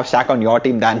better to have Shaq on your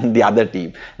team than the other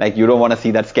team. Like you don't want to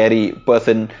see that scary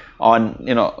person on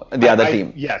the other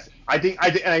team. Yes, I think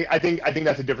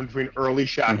that's the difference between early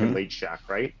Shaq and late Shaq,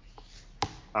 right?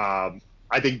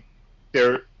 I think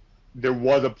there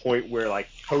was a point where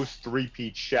post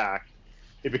three-peat Shaq,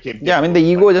 it became difficult. Yeah, I mean the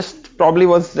ego just probably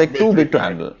was like too big to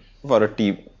handle for a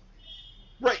team.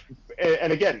 Right,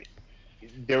 and again,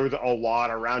 there was a lot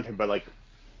around him, but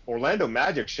Orlando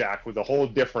Magic Shaq was a whole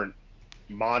different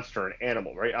monster and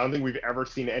animal, right? I don't think we've ever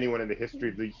seen anyone in the history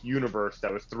of the universe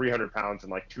that was 300 pounds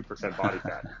and 2% body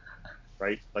fat,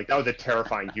 right? That was a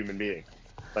terrifying human being.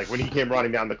 When he came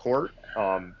running down the court,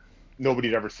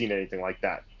 nobody'd ever seen anything like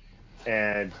that.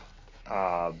 And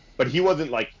but he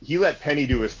wasn't he let Penny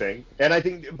do his thing. And I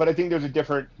think there's a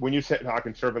different, when you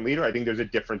talking servant leader, I think there's a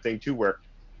different thing too, where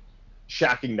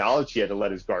Shaq acknowledged he had to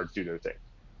let his guards do their thing,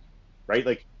 right?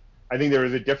 I think there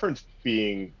is a difference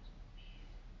being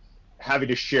having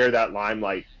to share that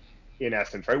limelight in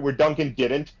essence, right? Where Duncan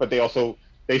didn't, but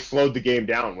they slowed the game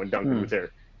down when Duncan was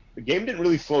there. The game didn't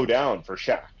really slow down for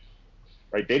Shaq,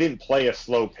 right? They didn't play a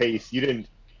slow pace.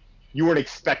 You weren't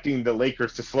expecting the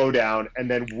Lakers to slow down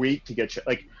and then wait to get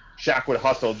Shaq would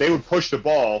hustle. They would push the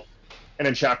ball, and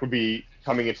then Shaq would be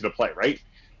coming into the play, right?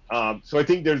 So I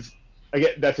think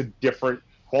that's a different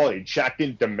quality. Shaq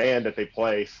didn't demand that they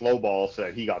play slow ball so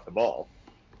that he got the ball.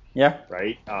 Yeah.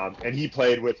 Right. And he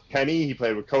played with Penny, he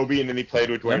played with Kobe, and then he played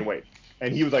with Dwayne Wade.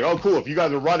 And he was like, "Oh, cool! If you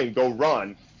guys are running, go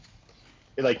run."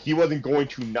 He wasn't going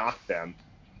to knock them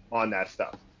on that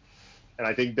stuff. And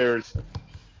I think there's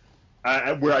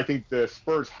where I think the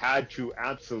Spurs had to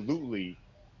absolutely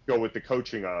go with the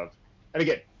coaching of, and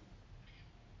again,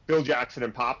 Phil Jackson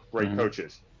and Pop, great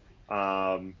coaches.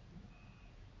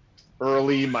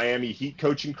 Early Miami Heat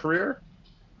coaching career,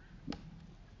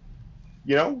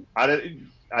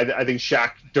 I think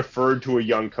Shaq deferred to a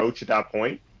young coach at that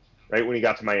point, right, when he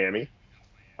got to Miami.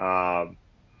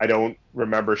 I don't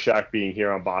remember Shaq being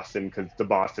here on Boston because the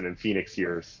Boston and Phoenix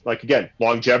years, again,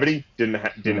 longevity didn't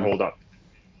hold up.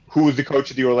 Who was the coach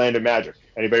of the Orlando Magic?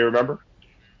 Anybody remember?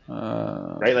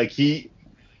 Right,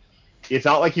 it's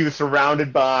not like he was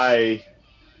surrounded by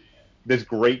this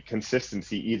great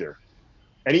consistency either.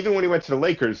 And even when he went to the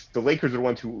Lakers are the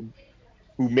ones who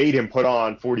made him put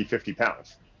on 40, 50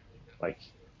 pounds,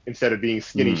 instead of being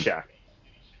skinny Shaq.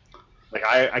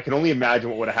 I can only imagine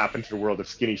what would have happened to the world if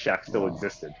skinny Shaq still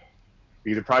existed.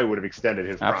 Because it probably would have extended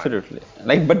his prime. Absolutely.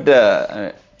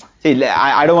 See,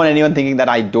 I don't want anyone thinking that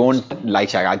I don't like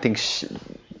Shaq. I think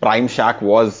prime Shaq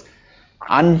was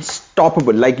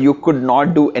unstoppable. You could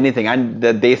not do anything. And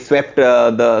they swept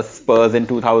the Spurs in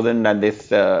 2000, and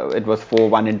it was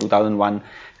 4-1 in 2001.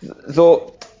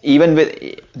 So even with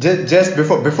just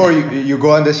before you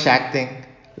go on this Shaq thing,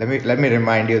 let me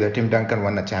remind you that Tim Duncan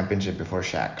won a championship before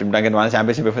Shaq. Tim Duncan won a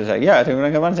championship before Shaq. Yeah, Tim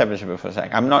Duncan won a championship before Shaq.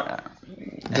 I'm not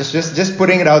just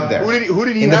putting it out there. Who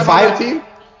did he have on that team?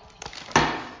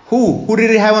 Who did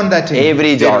he have on that team?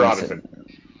 Avery Johnson.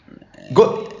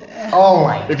 Go. Oh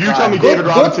my God. If you tell me David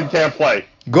Robinson can't play,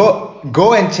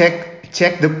 go and check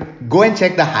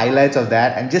the highlights of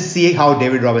that and just see how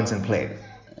David Robinson played.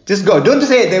 Just go. Don't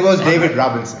say there was David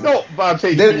Robinson. No, but I'm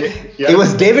saying it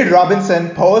was David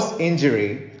Robinson post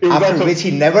injury, after which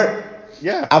he never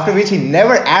Yeah. After which he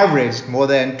never averaged more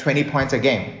than 20 points a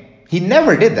game. He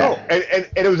never did No, that. and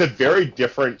it was a very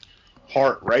different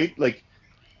part, right? Like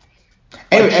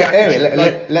Anyway,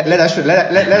 Shaq, let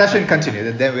Ashwin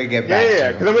continue. Then we get back yeah.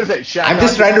 to. Because I'm gonna say Shaq. I'm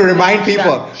just trying to remind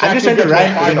people. I'm just trying to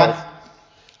remind.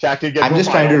 Shaq did get I'm to just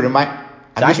a trying to finals. remind.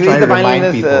 I'm Shaq just reached trying to the final in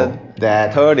remind his, people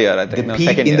that third year, I think. the No, peak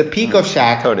second in year. the peak of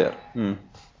Shaq. Third year.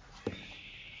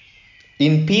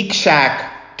 In peak Shaq,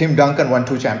 Tim Duncan won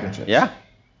 2 championships. Yeah.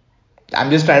 I'm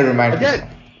just trying to remind Again, people.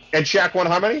 and Shaq won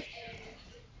how many?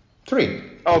 3.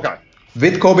 Okay.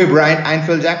 With Kobe Bryant and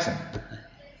Phil Jackson.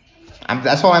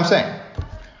 That's all I'm saying.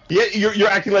 Yeah, you're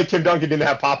acting like Tim Duncan didn't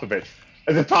have Popovich.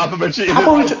 As if Popovich.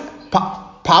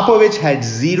 Popovich had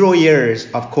 0 years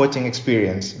of coaching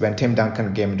experience when Tim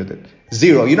Duncan came into it.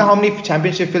 0. You know how many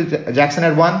championships Phil Jackson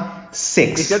had won?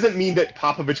 6. It doesn't mean that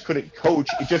Popovich couldn't coach.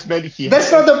 It just meant he.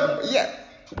 That's not the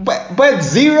But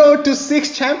 0 to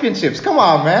 6 championships. Come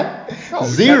on, man. No,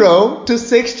 0 to 6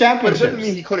 But it championships. doesn't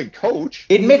mean he couldn't coach.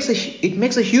 It makes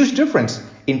a huge difference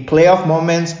in playoff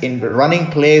moments, in running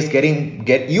plays,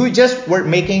 you just were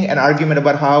making an argument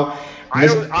about how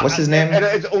what's his name? And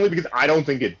it's only because I don't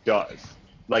think it does.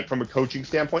 Like from a coaching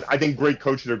standpoint, I think great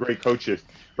coaches are great coaches,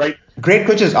 right? Great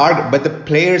coaches are, but the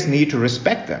players need to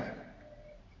respect them,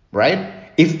 right?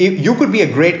 If you could be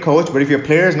a great coach, but if your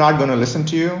player is not going to listen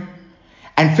to you,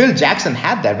 and Phil Jackson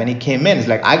had that when he came in. It's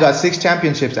like, I got 6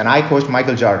 championships and I coached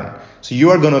Michael Jordan, so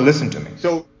you are going to listen to me.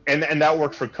 So and that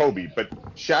worked for Kobe, but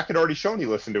Shaq had already shown he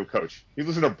listened to a coach. He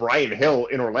listened to Brian Hill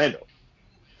in Orlando.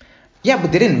 Yeah,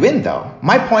 but they didn't win though.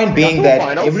 My point being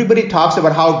that everybody talks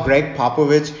about how Greg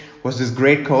Popovich was this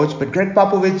great coach, but Greg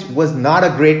Popovich was not a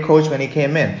great coach when he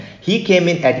came in. He came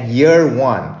in at year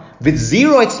 1 with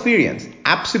 0 experience,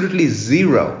 absolutely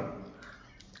 0.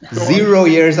 0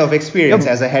 years of experience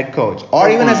as a head coach or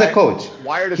even as a coach.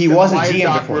 Why he was a GM is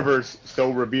Doc before. Rivers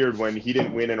so revered when he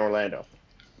didn't win in Orlando?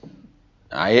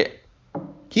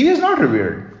 He is not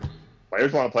revered.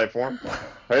 Players want to play for him.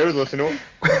 Players listen to him.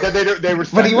 They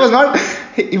respect But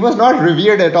he was not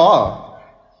revered at all.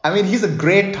 I mean, he's a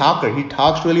great talker. He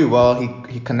talks really well.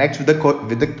 He connects with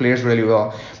the players really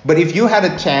well. But if you had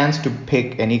a chance to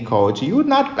pick any coach, you would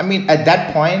not. I mean, at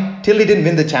that point, till he didn't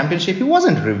win the championship, he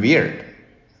wasn't revered.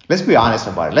 Let's be honest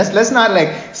about it. Let's not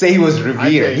like say he was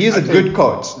revered. He's a good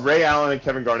coach. Ray Allen and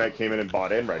Kevin Garnett came in and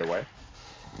bought in right away.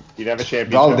 He didn't have a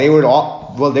championship. Well,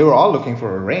 they were all looking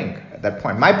for a ring at that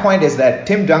point. My point is that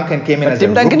Tim Duncan came in as a rookie.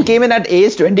 Tim Duncan came in at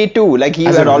age 22. Like he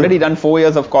had already done 4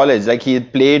 years of college. Like he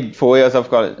had played 4 years of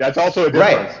college. That's also a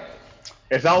difference. Right.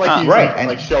 It's not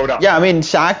like he showed up. Yeah, I mean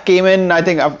Shaq came in. I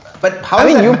think. But how?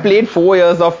 You played 4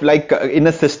 years of in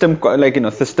a system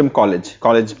system college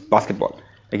basketball.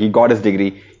 Like he got his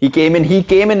degree. He came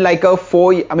in like a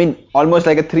 4. I mean, almost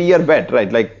like a 3-year vet,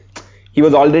 right? Like he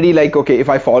was already like, okay, if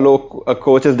I follow a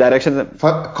coach's directions.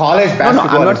 For college basketball.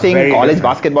 No, I'm not saying college different.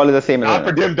 Basketball is the same. Not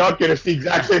for Tim Duncan. It's the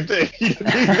exact same thing. He did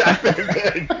the exact same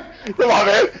thing. Come on,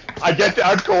 man. I get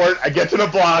down court. I get to the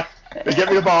block. They get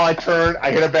me the ball. I turn.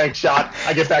 I hit a bank shot.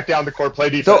 I get back down the court. Play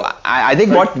defense. So I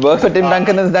think what works for Tim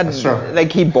Duncan is that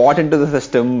like he bought into the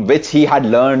system which he had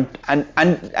learned and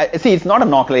see, it's not a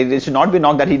knock. Like, it should not be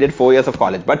knocked that he did 4 years of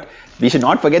college, but we should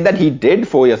not forget that he did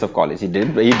 4 years of college. He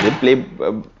did play.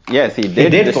 Yes, he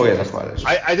did. He did 4 years of college.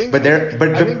 I think. But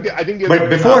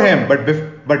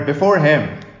before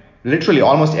him, literally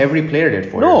almost every player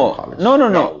did 4 years of college.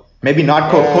 No. Maybe not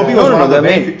Kobe. Kobe was one of the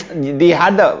very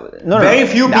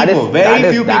few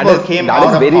people came out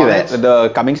of college. That is very rare. The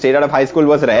coming straight out of high school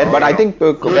was rare, but I think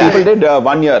people did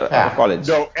 1 year of college.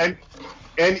 No, and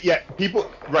people,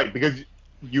 right, because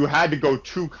you had to go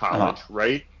to college,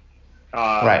 right?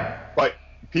 Right. But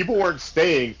people weren't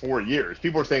staying 4 years.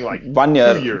 People were staying like 1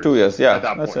 year, 2 years, yeah. At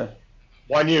that point.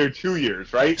 1 year, 2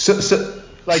 years, right? So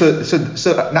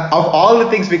now, of all the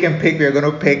things we can pick, we are going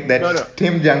to pick that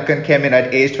Tim Duncan came in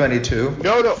at age 22.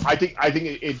 No. I think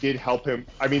it did help him.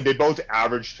 I mean, they both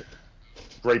averaged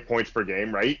great points per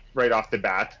game, right? Right off the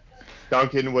bat.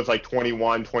 Duncan was like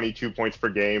 21, 22 points per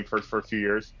game for his first few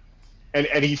years. And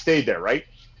he stayed there, right?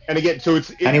 And again,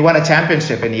 and he won a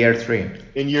championship in year 3.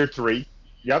 In year 3,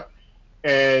 yep.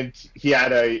 And he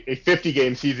had a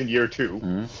 50-game season year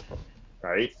 2,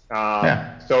 right?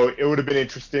 So it would have been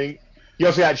interesting. He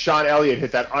also had Sean Elliott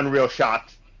hit that unreal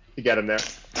shot to get him there.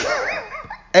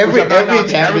 Every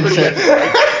championship.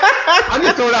 I'm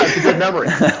just throwing out. It's a good memory.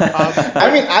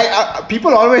 I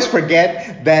people always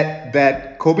forget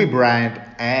that Kobe Bryant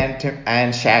and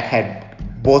Shaq had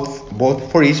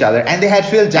both for each other, and they had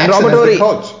Phil Jackson as the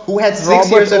coach, who had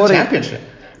 6 years of championship,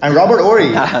 and Robert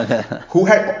Horry, who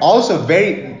had also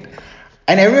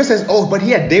And everyone says, oh, but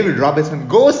he had David Robertson.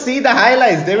 Go see the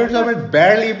highlights. David Robertson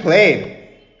barely played.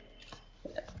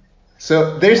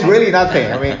 So there's really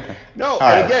nothing. I mean, No, all and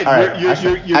right, again, all right. you're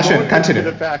Ashwin, going continue.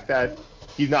 to the fact that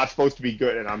he's not supposed to be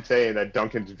good, and I'm saying that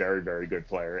Duncan's a very, very good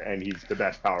player, and he's the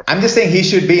best power. I'm just saying he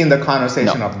should be in the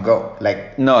conversation of GOAT, like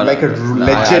a I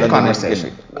legit don't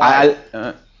conversation. think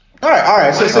it All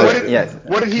right. So yes.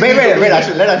 What did he wait, lead the league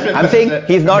Ashwin, in? let Ashwin. I'm saying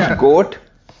he's not GOAT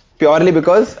purely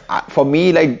because for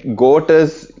me, like GOAT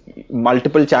is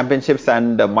multiple championships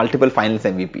and multiple finals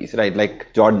MVPs, right?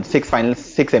 Like Jordan, 6 finals,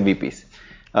 6 MVPs.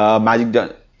 Magic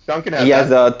Johnson, Duncan he has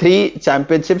that. 3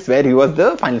 championships where he was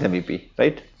the finals MVP,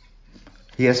 right?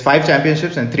 He has 5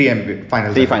 championships and 3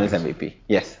 finals. 3 finals MVP.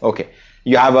 Yes. Okay.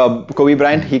 You have Kobe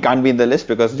Bryant. He can't be in the list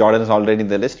because Jordan is already in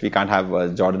the list. We can't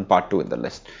have Jordan Part 2 in the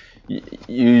list.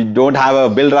 You don't have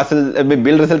a Bill Russell. I mean,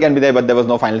 Bill Russell can be there, but there was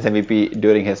no finals MVP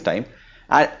during his time.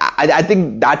 And I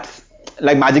think that's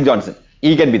like Magic Johnson.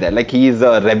 He can be there. Like he is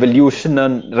a revolution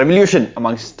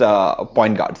amongst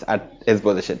point guards at his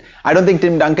position. I don't think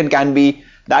Tim Duncan can be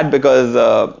that because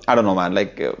I don't know, man.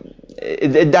 Like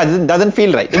it doesn't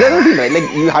feel right. It doesn't feel right.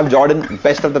 Like you have Jordan,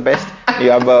 best of the best. You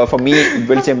have for me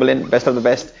Will Chamberlain, best of the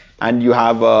best, and you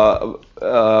have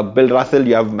Bill Russell.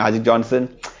 You have Magic Johnson,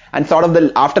 and sort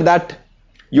of after that,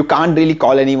 you can't really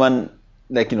call anyone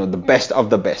like the best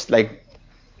of the best. Like.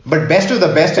 But best of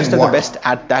the best Best in of what? the best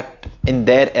at that in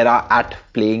their era at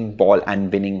playing ball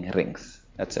and winning rings.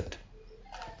 That's it.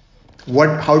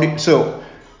 So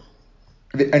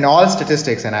in all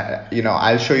statistics, and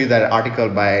I'll show you that article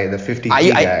by the 50G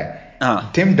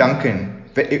guy. Tim Duncan,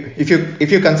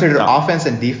 if you consider offense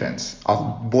and defense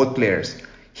of both players,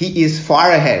 he is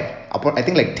far ahead. I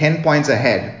think like 10 points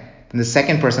ahead than the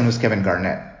second person, who's Kevin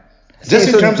Garnett.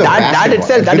 Just in terms of basketball,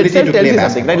 that itself tells you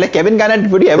something, right? Like Kevin Garnett,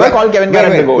 would you ever call Kevin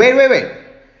Garnett the GOAT?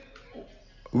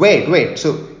 Wait.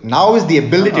 So now is the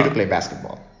ability to play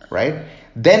basketball, right?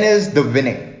 Then is the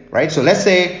winning, right? So let's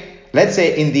say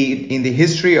in the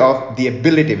history of the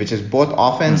ability, which is both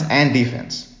offense and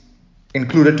defense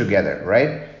included together,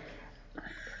 right?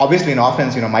 Obviously in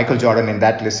offense, Michael Jordan in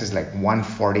that list is like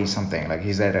 140 something. Like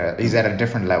he's at a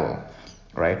different level,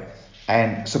 right?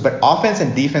 And so, but offense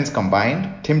and defense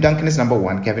combined, Tim Duncan is number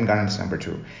 1, Kevin Garnett is number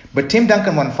 2. But Tim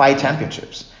Duncan won 5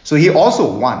 championships. So he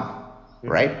also won,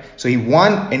 right? So he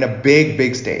won in a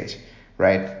big stage,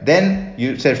 right? Then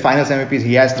you said finals MVPs.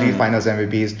 He has 3 finals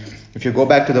MVPs. If you go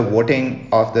back to the voting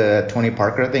of the Tony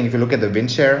Parker thing, if you look at the win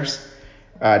shares,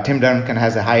 Tim Duncan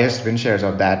has the highest win shares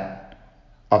of that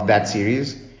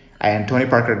series. And Tony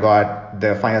Parker got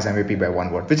the finals MVP by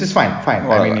 1 vote, which is fine.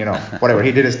 Well, I mean, whatever.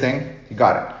 He did his thing. He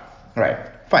got it. Right,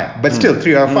 fine, but still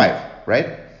 3 out of 5,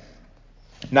 right?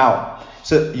 Now,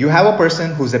 so you have a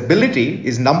person whose ability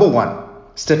is number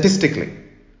 1 statistically,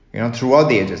 throughout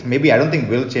the ages. Maybe I don't think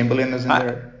Will Chamberlain is in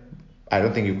there. I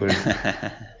don't think you could.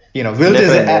 Wilt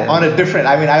is on a different.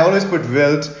 I mean, I always put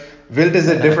Wilt. Wilt is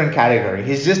a different category.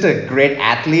 He's just a great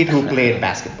athlete who played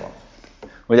basketball.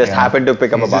 We just happened to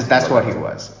pick up a basketball. That's what he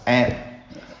was, and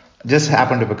just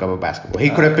happened to pick up a basketball. He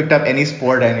could have picked up any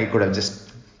sport and he could have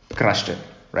just crushed it.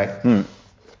 Right?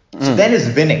 So then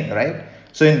is winning, right?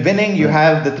 So in winning, you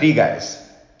have the 3 guys.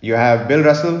 You have Bill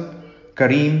Russell,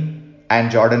 Kareem, and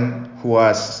Jordan, who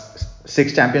has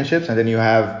 6 championships, and then you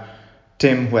have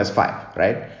Tim, who has 5,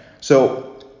 right?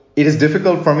 So it is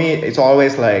difficult for me. It's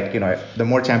always like, the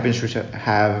more championships you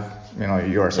have,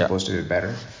 you're supposed to do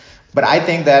better. But I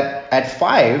think that at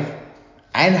 5,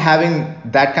 and having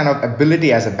that kind of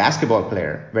ability as a basketball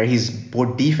player, where he's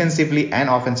both defensively and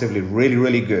offensively really,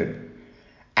 really good,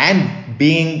 and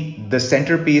being the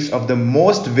centerpiece of the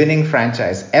most winning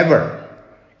franchise ever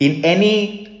in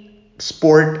any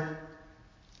sport,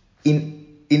 in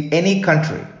any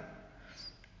country,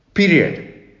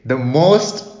 period, the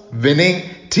most winning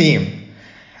team.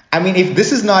 I mean, if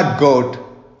this is not GOAT,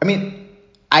 I mean,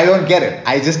 I don't get it.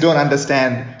 I just don't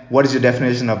understand what is your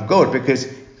definition of GOAT, because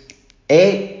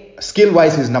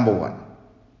skill-wise, he's number 1,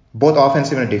 both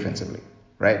offensively and defensively,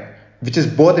 right? Which is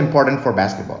both important for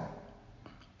basketball.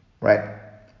 Right.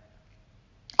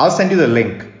 I'll send you the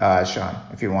link, Sean,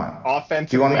 if you want.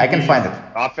 Offensively, I can find it.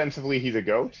 Offensively, he's a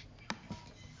GOAT.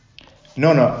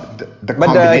 No. The but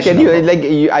combination.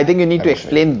 Can you I think you need to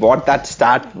explain what that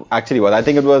stat actually was. I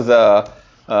think it was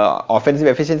offensive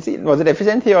efficiency. Was it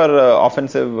efficiency or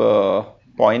offensive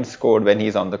points scored when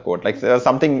he's on the court? Like there's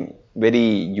something very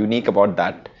unique about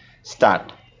that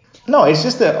stat. No, it's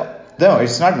just No,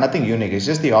 it's nothing unique. It's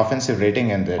just the offensive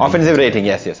rating and the offensive rating.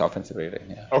 Yes, offensive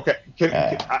rating. Yeah. Okay,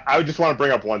 I just want to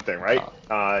bring up one thing, right?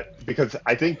 Because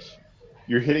I think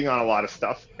you're hitting on a lot of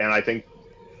stuff, and I think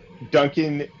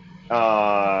Duncan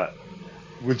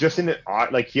was just in an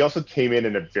odd, like he also came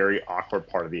in a very awkward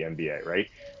part of the NBA, right?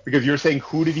 Because you're saying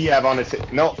who did he have on his?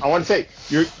 No, I want to say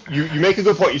you make a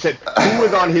good point. You said who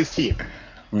was on his team.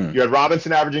 You had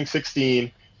Robinson averaging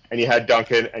 16, and you had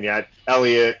Duncan, and you had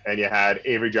Elliott, and you had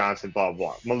Avery Johnson, blah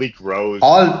blah. Malik Rose.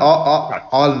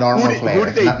 All normal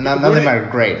players. None of them are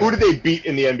great. Who did they beat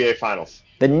in the NBA Finals?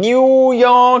 The New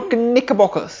York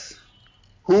Knickerbockers.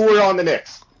 Who were on the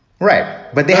Knicks?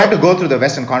 Right, but they had to go through the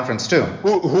Western Conference too.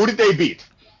 Who did they beat?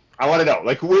 I want to know.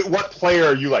 Like, what player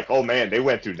are you like? Oh man, they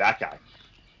went through that guy.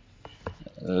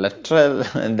 Lateral.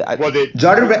 Was it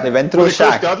Jordan? They went through was it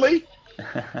Chris Shaq. Dudley?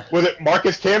 Was it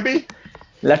Marcus Camby?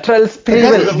 Lateral Was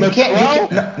Sprewell. it You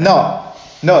can't.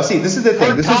 No. See, this is the thing.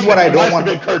 Kurt This Thomas. is what I It don't must want.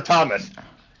 have been Kurt Thomas.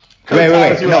 Wait.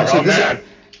 You No, were like, so oh man.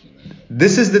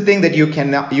 this is the thing that you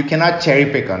cannot cherry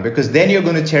pick on, because then you're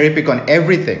going to cherry pick on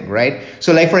everything, right?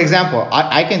 So like, for example,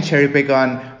 I can cherry pick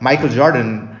on Michael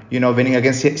Jordan, winning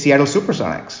against Seattle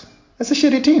Supersonics. That's a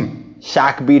shitty team.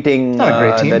 Shaq beating Not a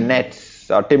great team. the Nets,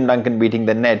 or Tim Duncan beating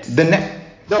the Nets.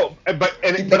 No, but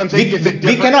I'm saying it's a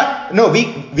different.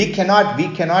 we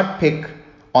cannot pick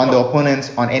on the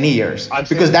opponents on any years, I'm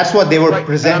because saying- that's what they were right,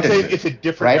 presented. I'm saying with, it's a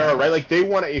different right? era, right? Like they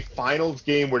won a finals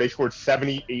game where they scored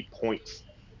 78 points.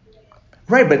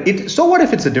 Right, but so what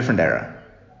if it's a different era?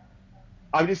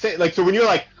 I'm just saying, like, so when you're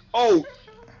like, oh,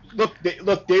 look,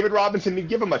 David Robinson didn't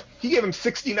give him much. He gave him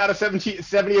 16 out of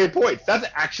 78 points. That's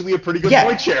actually a pretty good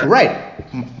point share. Right.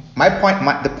 The point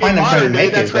I'm trying to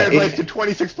make that is that translates to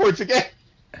 26 points a game.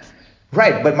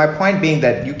 Right, but my point being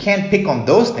that you can't pick on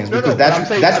those things, because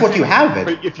that's what you have it.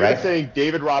 But if you're right? saying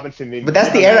David Robinson didn't, But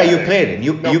that's the era you played in.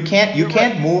 You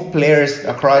can't move players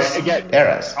across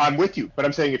eras. I'm with you, but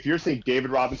I'm saying if you're saying David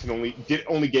Robinson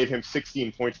only gave him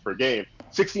 16 points per game,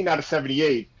 16 out of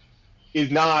 78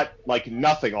 is not like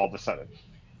nothing all of a sudden,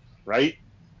 right?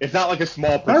 It's not like a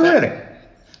small percent. Not really.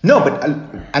 No, but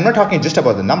I'm not talking just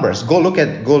about the numbers. Go look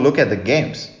at the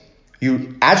games.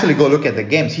 You actually go look at the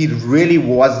games. He really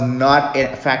was not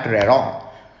a factor at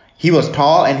all. He was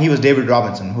tall, and he was David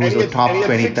Robinson, who was a top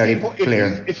 20, 30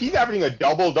 player. If he's averaging a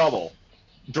double-double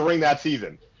during that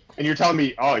season, and you're telling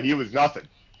me, oh, he was nothing,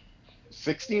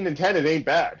 16 and 10, it ain't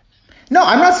bad. No,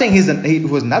 I'm not saying he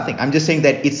was nothing. I'm just saying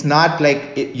that it's not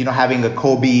like, having a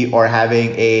Kobe or having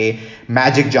a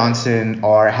Magic Johnson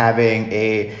or having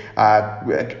a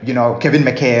Kevin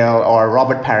McHale or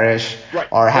Robert Parrish, right.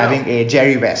 or having a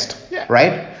Jerry West,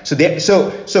 right? So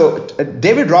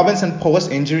David Robinson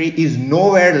post injury is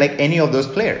nowhere like any of those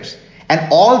players, and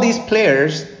all these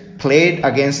players played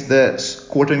against the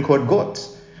quote unquote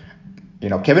GOATs.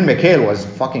 Kevin McHale was a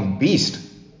fucking beast.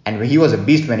 And he was a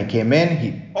beast when he came in.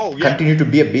 He continued to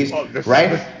be a beast,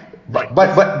 right?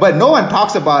 But no one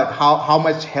talks about how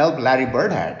much help Larry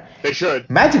Bird had. They should.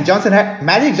 Magic Johnson had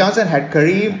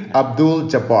Kareem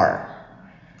Abdul-Jabbar.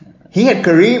 He had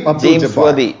Kareem Abdul-Jabbar. James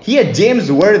Worthy. He had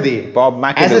James Worthy. Bob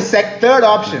McAdoo. As a third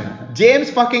option.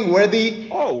 James fucking Worthy.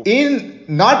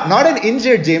 Not an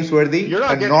injured James Worthy. You're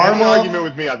not a getting normal any argument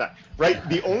with me on that, right?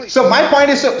 So my point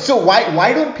is, so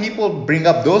why don't people bring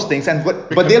up those things? But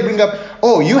they'll bring up,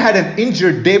 oh, you had an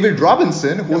injured David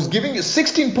Robinson who was giving you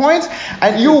 16 points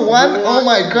and you won. Oh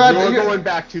my God! You're going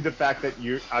back to the fact that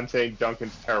I'm saying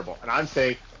Duncan's terrible, and I'm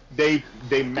saying they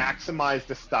maximize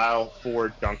the style for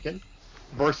Duncan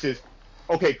versus.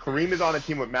 Okay, Kareem is on a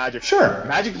team with Magic. Sure.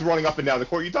 Magic is running up and down the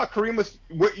court. You thought Kareem was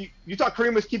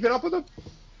keeping up with him?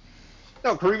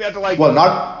 No, Kareem had to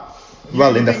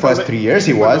in the first 3 years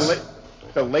he was.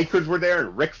 The Lakers were there,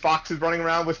 and Rick Fox is running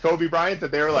around with Kobe Bryant.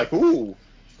 That they were like, ooh,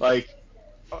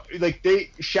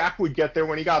 Shaq would get there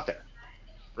when he got there,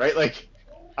 right?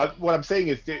 What I'm saying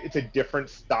is it's a different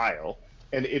style,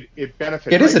 and it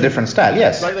benefits. It is a different style,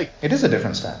 yes. Right, it is a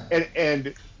different style.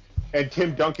 And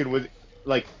Tim Duncan was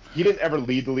he didn't ever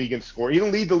lead the league in score. He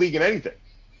didn't lead the league in anything.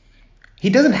 He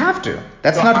doesn't have to.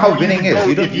 That's not how winning is.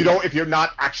 If you're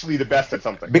not actually the best at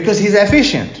something. Because he's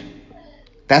efficient.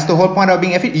 That's the whole point of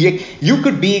being efficient. You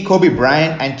could be Kobe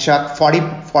Bryant and chuck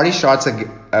 40 shots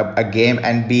a game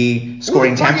and be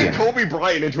scoring champion. Kobe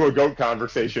Bryant into a GOAT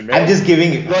conversation, man. I'm just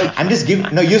giving.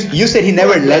 No, you said he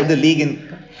never led the league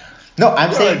in. No,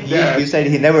 I'm saying you said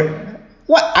he never.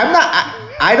 What? I'm not.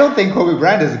 I don't think Kobe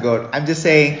Bryant is a GOAT. I'm just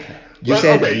saying you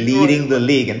said leading the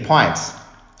league in points.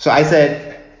 So I said.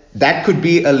 That could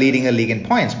be leading a league in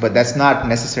points, but that's not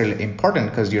necessarily important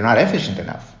because you're not efficient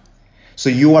enough. So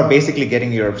you are basically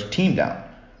getting your team down,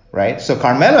 right? So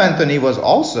Carmelo Anthony was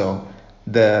also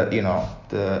the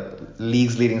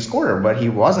league's leading scorer, but he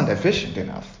wasn't efficient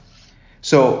enough.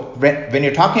 So when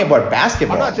you're talking about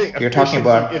basketball, I'm not saying you're talking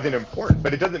about isn't important,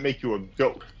 but it doesn't make you a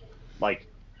GOAT. Like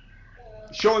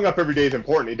showing up every day is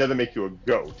important. It doesn't make you a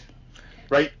GOAT,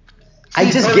 right? I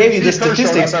just gave you the Steve Kerr showed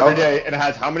statistics. up every day and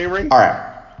has how many rings? All right.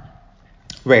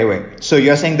 Wait. So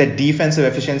you're saying that defensive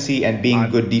efficiency and being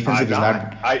good defensive is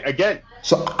not. Again.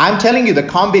 So I'm telling you, the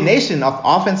combination of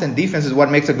offense and defense is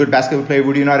what makes a good basketball player.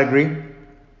 Would you not agree?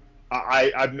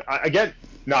 I'm again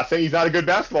not saying he's not a good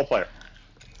basketball player.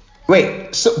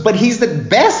 Wait. But he's the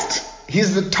best.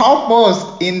 He's the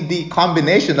topmost in the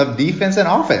combination of defense and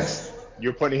offense.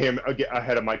 You're putting him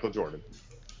ahead of Michael Jordan.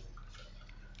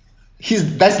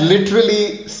 That's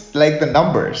literally like the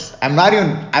numbers. I'm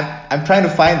trying to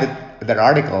find that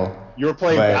article. You're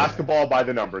playing basketball by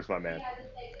the numbers, my man.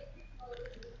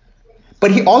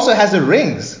 But he also has the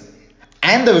rings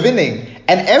and the winning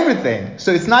and everything.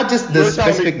 So it's not just the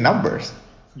specific numbers.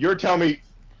 You're telling me,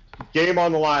 game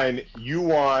on the line,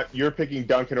 you're picking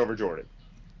Duncan over Jordan.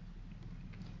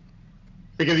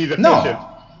 Because he's efficient.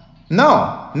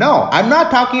 No. I'm not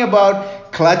talking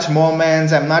about clutch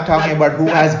moments. I'm not talking about who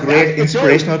has great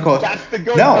inspirational quotes. That's the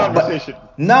GOAT conversation.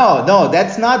 No,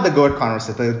 that's not the GOAT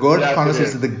conversation. The GOAT conversation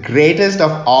is the greatest of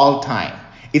all time.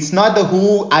 It's not the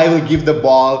who I will give the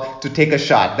ball to take a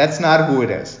shot. That's not who it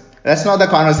is. That's not the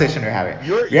conversation we're having.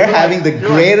 We're having the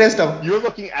greatest of. You're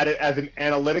looking at it as an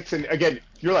analytics, and again,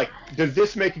 you're like, does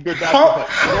this make a good basketball player?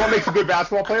 You know what makes a good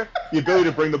basketball player? The ability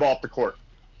to bring the ball up the court.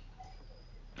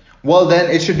 Well, then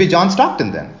it should be John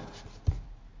Stockton then.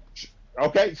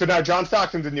 Okay, so now John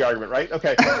Stockton's in the argument, right?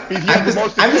 Okay, he has the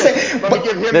most. I'm just saying. Let me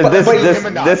give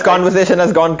him this conversation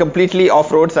has gone completely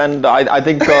off roads, and I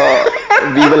think we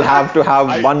will have to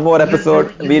have one more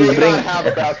episode. We'll bring. Not have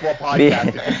a basketball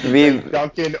podcast.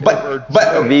 Duncan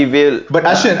we will. But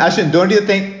Ashwin, don't you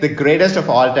think the greatest of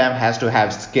all time has to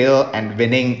have skill and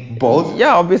winning both?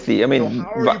 Yeah, obviously. I mean, so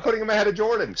how are you putting him ahead of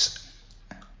Jordan?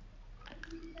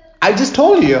 I just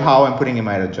told you how I'm putting him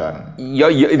ahead of Jordan. You're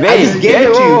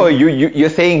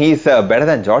saying he's better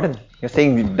than Jordan. You're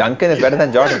saying Duncan is better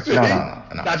than Jordan.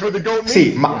 No. That's what the GOAT means.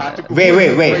 See,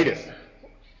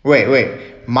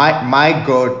 wait. My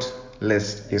GOAT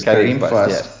list is Kareem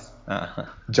first, yes.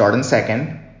 Jordan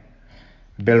second,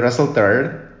 Bill Russell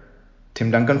third, Tim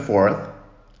Duncan fourth,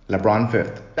 LeBron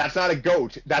fifth. That's not a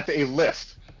GOAT. That's a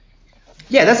list.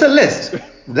 Yeah, that's a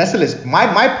list.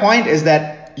 My point is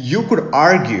that you could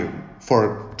argue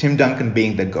for Tim Duncan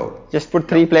being the GOAT. Just put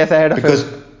 3 players ahead of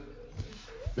him.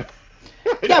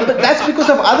 Yeah, but that's because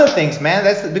of other things, man.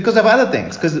 That's because of other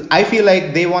things. Because I feel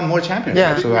like they won more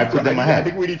championships, so I put them ahead. I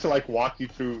think we need to walk you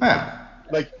through.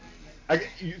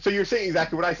 So you're saying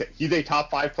exactly what I said. He's a top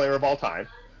 5 player of all time,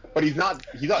 but he's not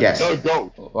the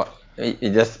GOAT. You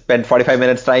just spent 45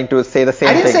 minutes trying to say the same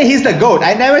thing. I didn't say he's the GOAT.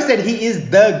 I never said he is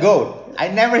the GOAT. I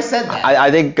never said that.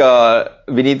 I think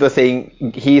Vineet was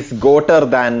saying he's GOATer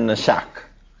than Shaq.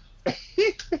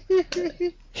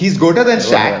 He's GOATer than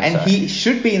Shaq, and he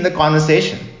should be in the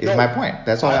conversation. Is my point.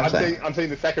 That's all I'm saying. I'm saying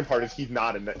the second part is he's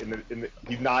not in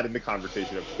the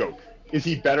conversation of GOAT. Is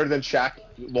he better than Shaq?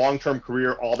 Long-term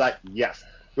career, all that? Yes.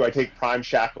 Do I take prime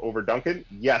Shaq over Duncan?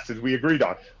 Yes, as we agreed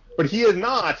on. But he is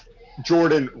not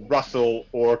Jordan, Russell,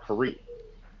 or Kareem.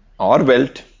 Or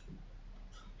Wilt,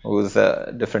 who's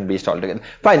a different beast altogether.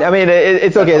 Fine. I mean,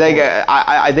 it's okay.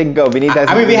 I think Vineet has.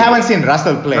 I mean, we haven't seen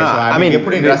Russell play, so I mean, we're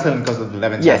putting Russell because of the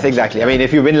 11 Yes, exactly. I mean,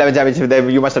 if you win 11 championships, then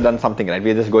you must have done something, right?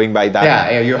 We're just going by that.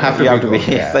 Yeah, you have to be.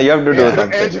 So you have to do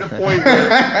something.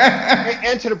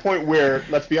 And to the point where,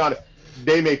 let's be honest,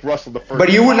 they make Russell the first.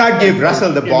 But you would not give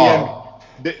Russell the ball.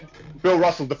 Bill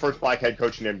Russell's the first black head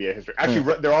coach in NBA history.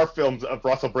 Actually, there are films of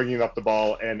Russell bringing up the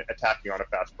ball and attacking on a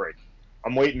fast break.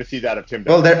 I'm waiting to see that of Tim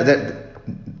Duncan.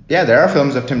 Well, there are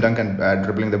films of Tim Duncan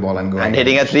dribbling the ball and going. And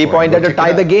hitting a 3-pointer to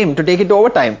tie the game, to take it to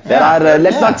overtime.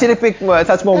 Let's not cherry pick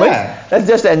such moments. Yeah. Let's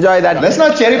just enjoy that. Let's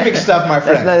not cherry pick stuff, my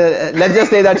friend. Let's just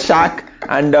say that Shaq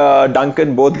and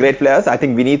Duncan, both great players. I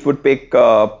think Vineet would pick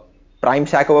prime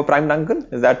Shaq over prime Duncan.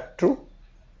 Is that true?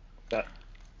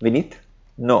 Vineet?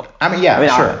 No.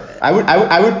 Sure.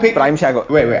 I would pick prime Shaq.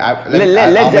 Wait.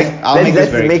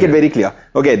 Let's make it very clear.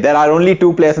 Okay, there are only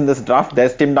 2 players in this draft.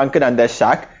 There's Tim Duncan and there's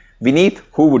Shaq. Vineet,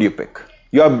 who would you pick?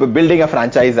 You are building a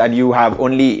franchise and you have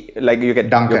only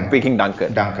Duncan. You're picking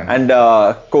Duncan. And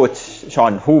Coach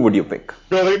Sean, who would you pick?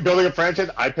 Building a franchise,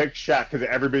 I picked Shaq because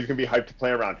everybody's gonna be hyped to play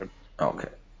around him. Okay.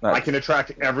 I can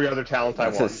attract every other talent I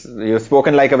want. You've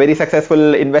spoken like a very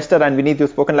successful investor, and Vineet, you've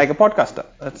spoken like a podcaster.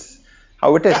 That's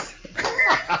how it is.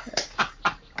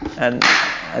 and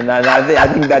I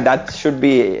think that should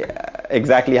be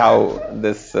exactly how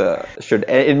this should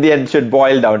in the end should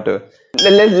boil down to.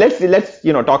 Let's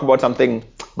talk about something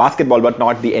basketball, but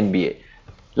not the NBA,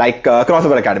 like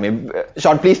Crossover Academy.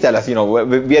 Sean, please tell us. We are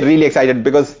really excited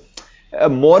because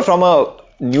more from a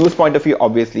news point of view,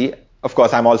 obviously. Of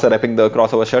course, I'm also repping the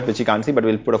crossover shirt, which you can't see, but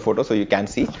we'll put a photo so you can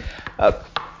see.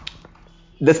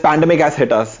 This pandemic has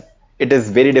hit us. It is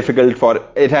very difficult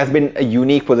it has been a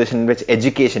unique position in which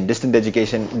distance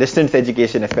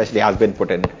education especially, has been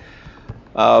put in.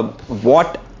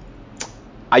 What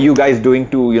are you guys doing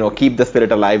to, keep the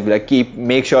spirit alive?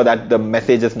 Make sure that the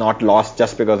message is not lost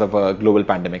just because of a global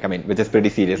pandemic. I mean, which is pretty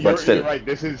serious, but still. You're right.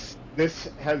 This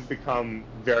has become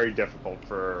very difficult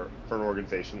for an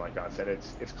organization like us, and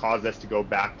it's caused us to go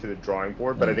back to the drawing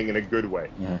board, but I think in a good way.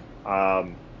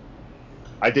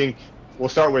 I think we'll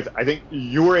start with, I think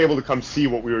you were able to come see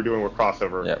what we were doing with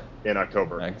Crossover in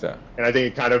October. Exactly. And I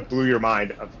think it kind of blew your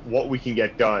mind of what we can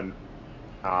get done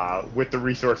with the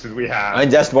resources we have. I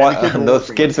just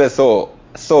those kids were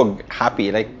so happy.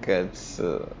 It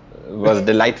was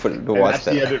delightful to watch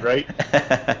them. That's the edit, right?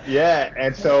 Yeah.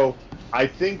 And so I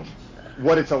think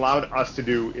what it's allowed us to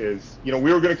do is, we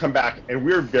were going to come back, and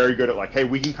we were very good at hey,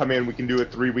 we can come in, we can do a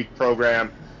 3-week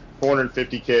program,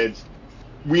 450 kids.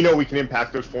 We know we can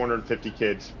impact those 450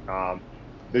 kids.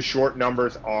 The short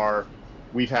numbers are,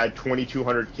 we've had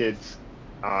 2,200 kids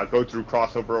go through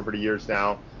Crossover over the years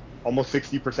now, almost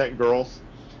 60% girls,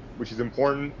 which is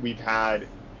important. We've had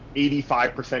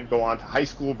 85% go on to high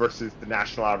school versus the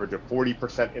national average of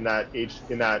 40% in that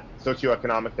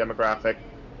socioeconomic demographic.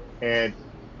 And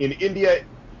in India,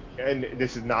 and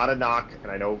this is not a knock,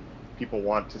 and I know people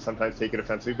want to sometimes take it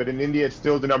offensively, but in India, it's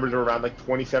still, the numbers are around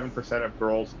 27% of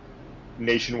girls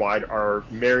nationwide are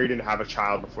married and have a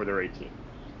child before they're 18.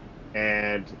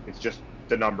 And it's just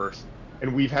the numbers.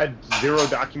 And we've had 0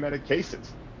 documented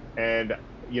cases. And,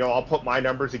 I'll put my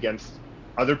numbers against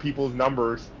other people's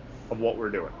numbers of what we're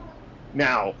doing.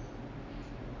 Now,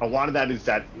 a lot of that is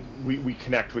that we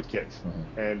connect with kids,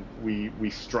 and we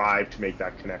strive to make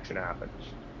that connection happen.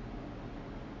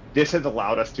 This has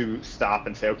allowed us to stop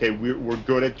and say, okay, we're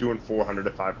good at doing 400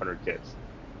 to 500 kids.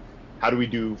 How do we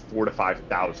do 4,000 to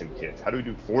 5,000 kids? How do we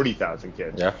do 40,000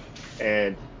 kids? Yeah.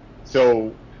 And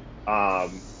so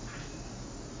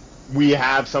we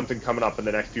have something coming up in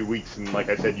the next few weeks, and like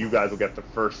I said, you guys will get the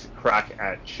first crack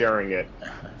at sharing it,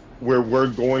 where we're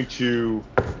going to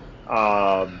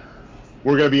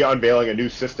be unveiling a new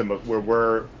system where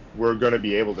we're going to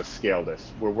be able to scale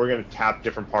this, where we're going to tap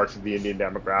different parts of the Indian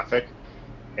demographic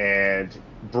and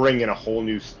bring in a whole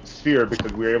new sphere,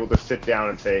 because we're able to sit down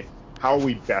and say, how are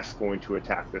we best going to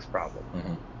attack this problem?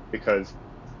 Because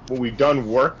what we've done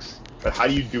works, but how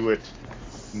do you do it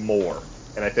more?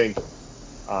 And I think,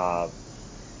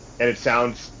 and it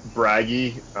sounds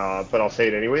braggy, but I'll say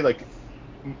it anyway,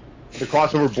 the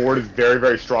Crossover board is very,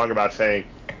 very strong about saying,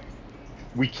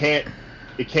 it can't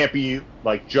be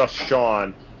just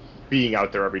Sean being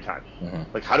out there every time.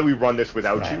 How do we run this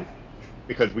without you?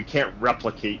 Because we can't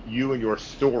replicate you and your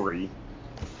story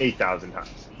 8,000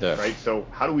 times, right? So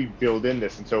how do we build in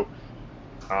this? And so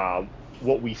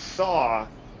what we saw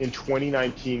in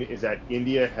 2019 is that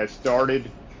India has started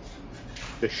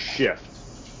the shift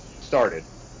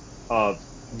of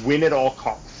win at all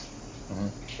costs,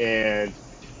 and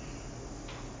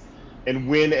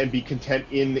win and be content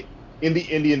in the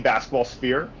Indian basketball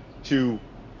sphere, to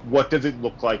what does it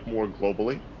look like more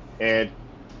globally, and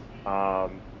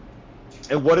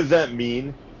what does that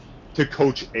mean to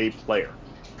coach a player?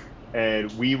 And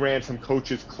we ran some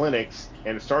coaches clinics,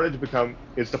 and it's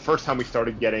the first time we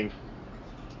started getting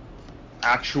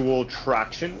actual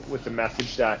traction with the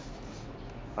message that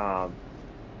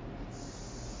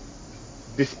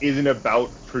this isn't about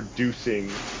producing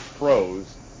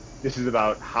pros. This is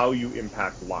about how you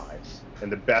impact lives.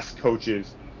 And the best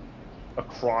coaches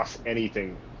across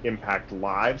anything impact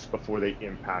lives before they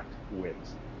impact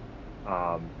wins.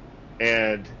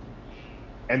 And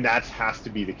that has to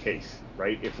be the case,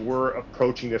 right? If we're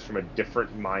approaching this from a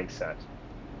different mindset,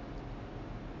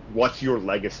 what's your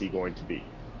legacy going to be?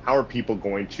 How are people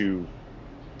going to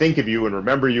think of you and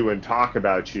remember you and talk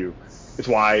about you? It's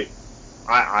why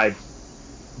I've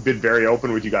been very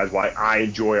open with you guys, why I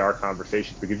enjoy our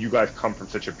conversations, because you guys come from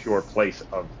such a pure place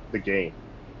of the game.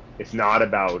 It's not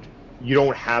about, you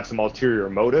don't have some ulterior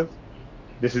motive.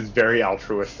 This is very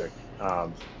altruistic.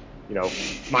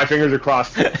 My fingers are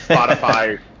crossed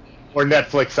Spotify or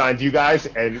Netflix signs you guys,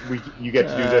 and you get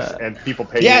to do this, and people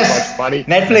pay you a bunch of money.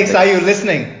 Netflix, are you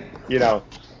listening?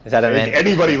 Is that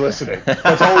anybody listening?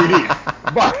 That's all we need.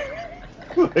 But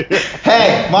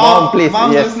hey, mom, please,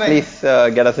 listening. Please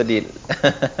get us a deal.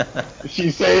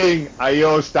 She's saying,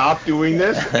 Ayo, stop doing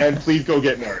this, and please go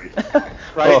get married.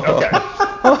 Right? Okay.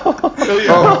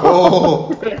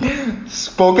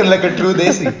 Spoken like a true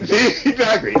Desi.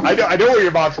 Exactly. I know where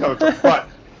your mom's coming from,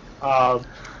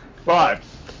 but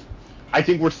I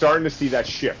think we're starting to see that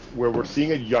shift where we're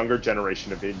seeing a younger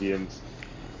generation of Indians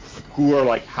who are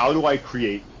like, how do I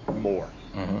create more,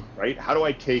 right? How do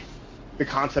I take the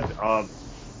concept of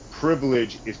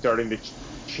privilege is starting to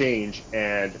change,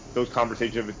 and those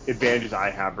conversations of advantages I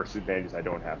have versus advantages I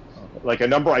don't have. Like a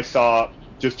number I saw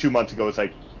just 2 months ago is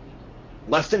like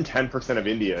less than 10% of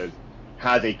India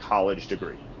has a college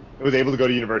degree. It was able to go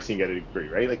to university and get a degree,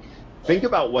 right? Like think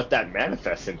about what that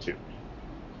manifests into.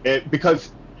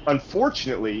 Because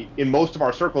unfortunately, in most of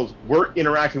our circles, we're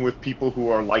interacting with people who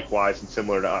are likewise and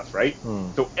similar to us, right?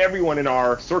 So everyone in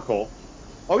our circle,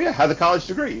 oh yeah, has a college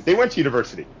degree. They went to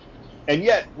university. And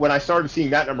yet, when I started seeing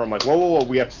that number, I'm like, whoa,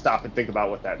 we have to stop and think about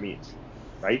what that means,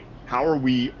 right? How are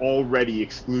we already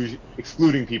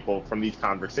excluding people from these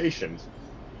conversations?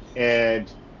 And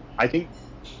I think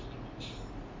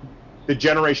the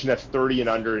generation that's 30 and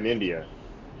under in India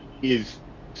is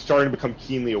starting to become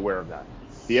keenly aware of that.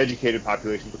 The educated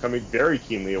population is becoming very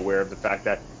keenly aware of the fact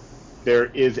that there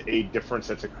is a difference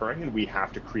that's occurring, and we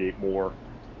have to create more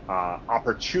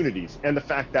opportunities. And the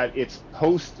fact that it's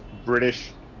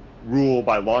post-British rule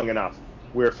by long enough,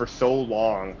 where for so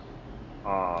long,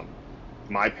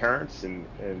 my parents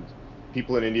and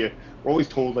people in India were always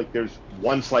told like there's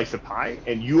one slice of pie,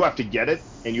 and you have to get it,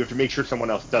 and you have to make sure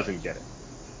someone else doesn't get it.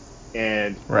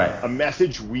 And a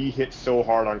message we hit so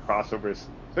hard on Crossovers,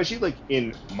 especially like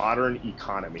in modern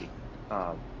economy,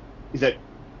 is that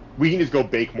we can just go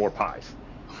bake more pies.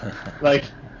 Like,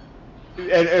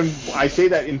 and I say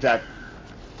that in that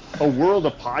a world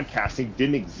of podcasting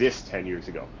didn't exist 10 years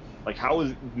ago. Like, how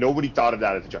is nobody thought of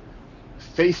that as a job?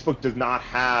 Facebook does not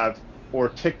have, or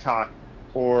TikTok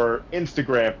or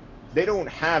Instagram, they don't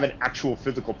have an actual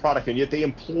physical product, and yet they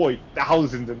employ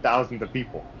thousands and thousands of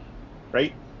people,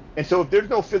 right? And so if there's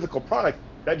no physical product,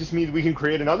 that just means we can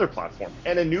create another platform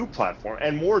and a new platform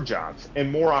and more jobs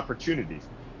and more opportunities.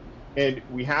 And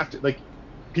we have to, like,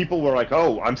 people were like,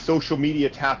 oh, I'm social media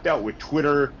tapped out with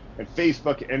Twitter and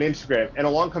Facebook and Instagram. And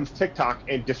along comes TikTok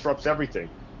and disrupts everything.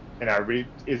 And everybody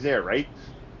is there, right?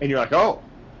 And you're like, oh,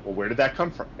 well, where did that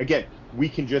come from? Again, we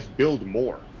can just build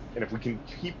more. And if we can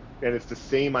keep, and it's the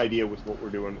same idea with what we're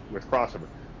doing with Crossover.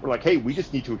 We're like, hey, we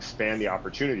just need to expand the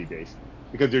opportunity base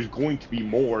because there's going to be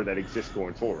more that exists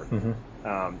going forward.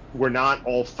 We're not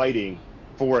all fighting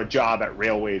for a job at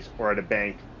railways or at a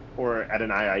bank or at an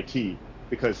IIT,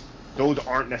 because those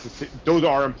aren't necessary. Those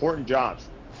are important jobs,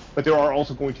 but there are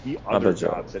also going to be other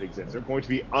jobs that exist. There are going to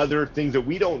be other things that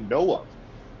we don't know of.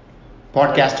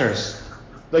 Podcasters.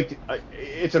 Like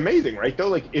it's amazing, right? Though,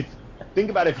 like think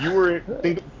about if you were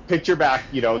picture back,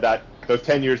 that those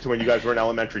 10 years to when you guys were in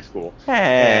elementary school.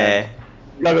 Hey.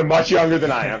 And you guys are much younger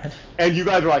than I am, and you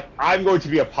guys were like, I'm going to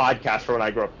be a podcaster when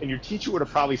I grow up, and your teacher would have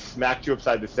probably smacked you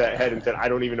upside the head and said, I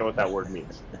don't even know what that word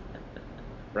means.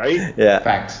 Right? Yeah.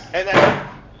 Facts.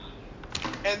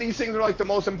 And these things are like the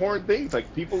most important things.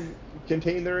 Like, people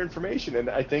contain their information, and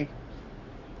I think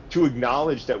to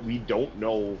acknowledge that we don't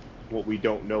know what we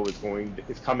don't know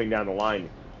is coming down the line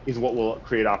is what will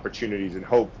create opportunities and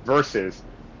hope, versus,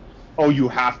 oh, you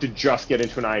have to just get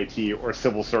into an IIT or a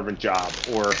civil servant job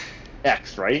or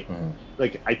X, right?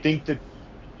 Like, I think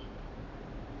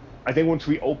once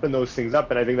we open those things up,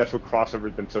 and I think that's what Crossover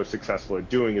has been so successful at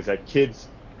doing, is that kids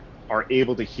are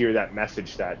able to hear that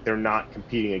message that they're not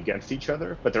competing against each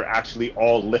other, but they're actually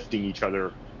all lifting each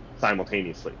other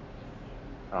simultaneously.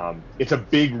 It's a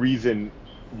big reason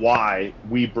why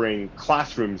we bring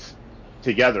classrooms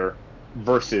together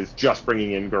versus just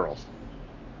bringing in girls.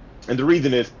 And the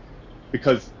reason is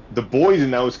because the boys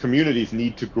in those communities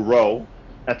need to grow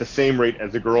at the same rate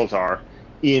as the girls are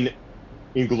in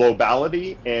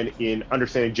globality and in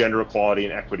understanding gender equality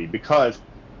and equity, because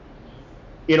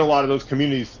in a lot of those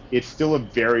communities, it's still a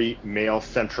very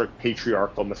male-centric,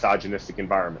 patriarchal, misogynistic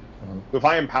environment. So if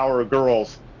I empower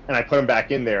girls and I put them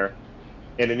back in there,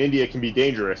 and in India it can be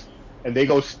dangerous, and they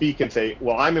go speak and say,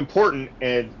 well, I'm important,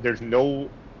 and there's no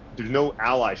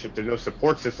allyship, there's no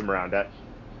support system around that,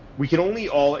 we can only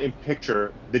all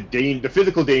picture the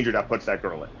physical danger that puts that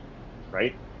girl in,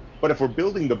 right? But if we're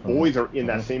building, the boys are in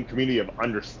that same community of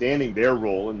understanding their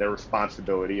role and their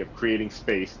responsibility of creating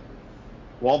space.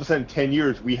 Well, all of a sudden, 10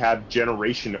 years, we have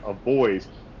generation of boys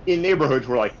in neighborhoods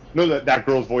who are like, no, that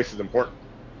girl's voice is important.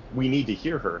 We need to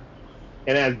hear her.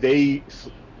 And as they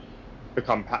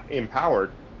become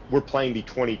empowered, we're playing the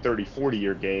 20, 30,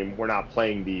 40-year game. We're not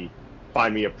playing the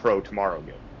find me a pro tomorrow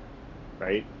game,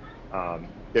 right?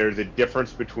 There's a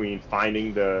difference between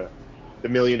finding the $1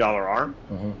 million arm,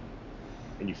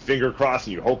 and you finger cross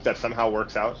and you hope that somehow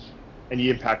works out and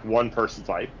you impact one person's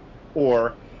life,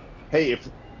 or, hey, if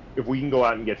we can go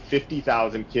out and get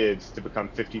 50,000 kids to become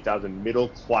 50,000 middle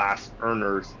class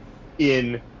earners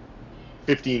in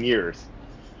 15 years,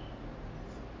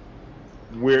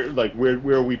 where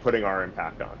are we putting our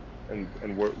impact on?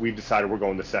 And we've decided we're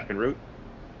going the second route,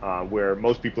 where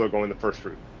most people are going the first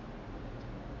route.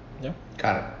 Yeah,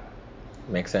 Got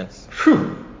it. makes sense.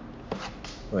 Phew.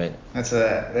 Right, That's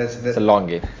it's a long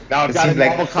game. Now I've It got a seems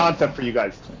like- novel concept for you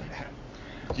guys.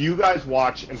 Do you guys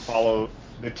watch and follow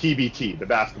the TBT, the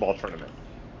basketball tournament?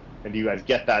 And do you guys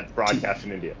get that broadcast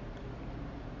in India?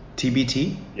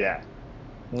 TBT? Yeah.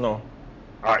 No.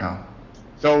 All right. No.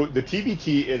 So the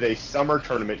TBT is a summer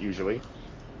tournament usually,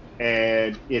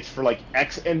 and it's for like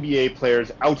ex-NBA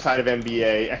players outside of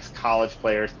NBA, ex-college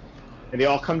players, and they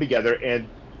all come together, and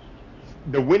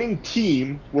the winning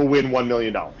team will win $1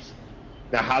 million.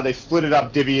 Now, how they split it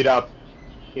up, divvy it up,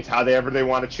 it's however they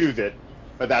want to choose it,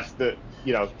 but that's so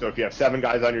if you have 7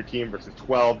 guys on your team versus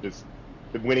 12, does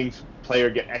the winning player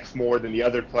get X more than the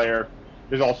other player?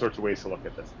 There's all sorts of ways to look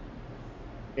at this.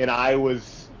 And I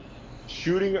was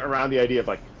shooting around the idea of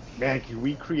like, man, can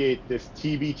we create this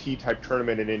TBT type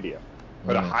tournament in India,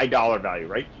 but a high dollar value,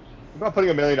 right? We're not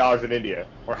putting $1 million in India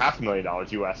or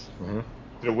 $500,000 US to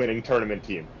the winning tournament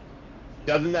team.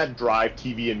 Doesn't that drive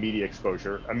TV and media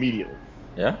exposure immediately?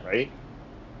 Yeah. Right?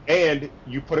 And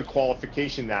you put a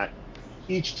qualification that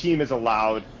each team is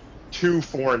allowed 2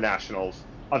 foreign nationals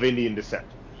of Indian descent.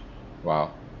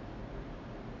 Wow.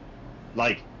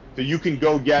 Like, so you can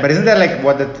go get. But isn't that like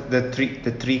what the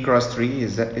 3x3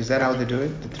 is that how they do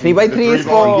it? The 3x3 is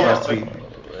for. Yeah, three.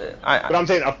 But I'm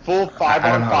saying a full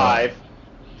 5-on-5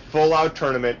 full out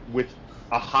tournament with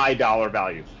a high dollar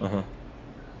value.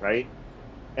 Right?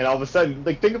 And all of a sudden,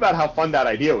 like, think about how fun that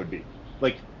idea would be.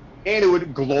 Like, and it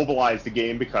would globalize the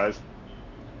game because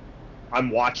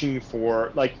I'm watching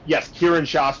for, like, yes, Kieran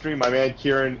Shastri, my man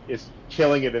Kieran is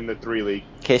killing it in the 3 league.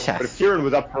 Keshas. But if Kieran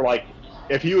was up for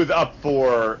if he was up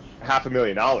for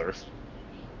 $500,000,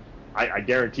 I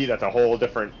guarantee that's a whole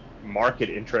different market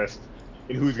interest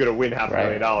in who's going to win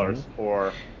 $500,000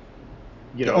 or,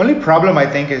 The only problem I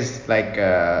think is like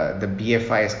the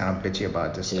BFI is kind of bitchy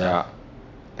about this. Yeah.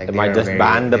 Like They might just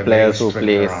ban the players who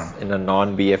play in a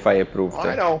non-BFI approved.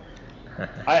 I know.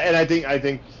 I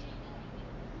think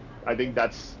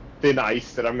that's thin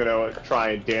ice that I'm going to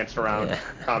try and dance around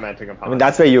commenting upon. I mean,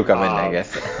 that's where you come in, I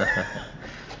guess.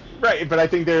 Right, but I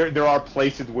think there are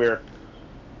places where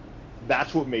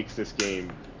that's what makes this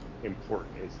game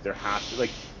important. Is there has to, like,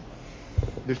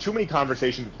 there's too many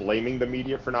conversations blaming the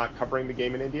media for not covering the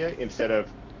game in India instead of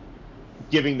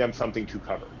giving them something to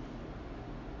cover.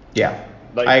 Yeah,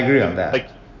 I agree on that. Like,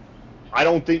 I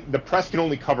don't think the press can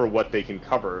only cover what they can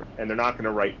cover, and they're not going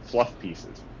to write fluff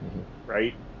pieces,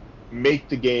 right? Make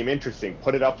the game interesting.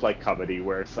 Put it up like Kabaddi,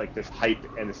 where it's like this hype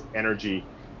and this energy.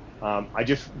 I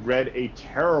just read a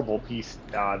terrible piece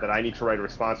that I need to write a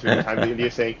response to in the Times of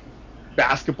India saying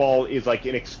basketball is like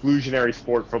an exclusionary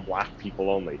sport for black people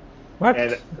only. What?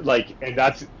 And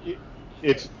that's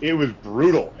it was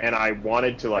brutal, and I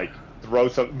wanted to like throw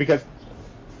some, because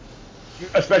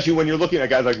especially when you're looking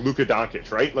at guys like Luka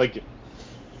Doncic, right? Like,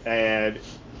 and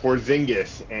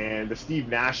Porzingis and the Steve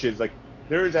Nashes, like,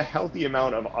 there is a healthy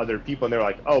amount of other people, and they're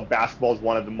like, oh, basketball is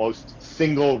one of the most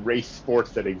single race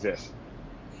sports that exist.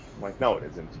 I'm like, no, it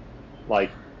isn't.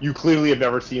 Like, you clearly have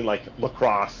never seen like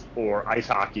lacrosse or ice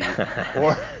hockey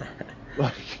or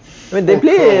like. I mean, they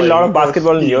play a lot of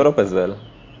basketball in Europe as well.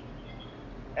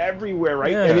 Everywhere,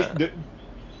 right? Yeah.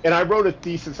 And I wrote a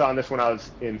thesis on this when I was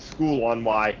in school on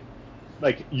why,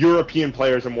 like, European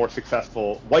players are more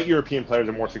successful. White European players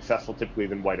are more successful typically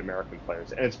than white American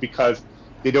players, and it's because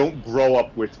they don't grow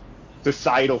up with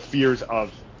societal fears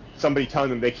of somebody telling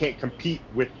them they can't compete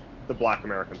with the black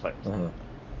American players,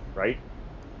 right?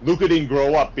 Luka didn't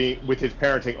grow up with his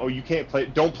parents saying, "Oh, you can't play,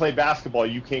 don't play basketball.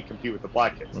 You can't compete with the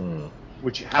black kids."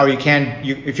 Which you can't,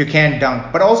 if you can't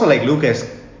dunk, but also like Luka is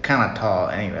kind of tall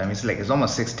anyway. I mean, it's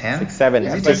almost 6'10". 6'7".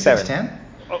 Is he Yeah, 6'10"?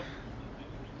 Oh,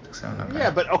 6'7", okay.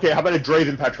 yeah, but okay. How about a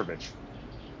Drazen Petrovic,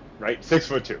 right?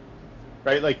 6'2",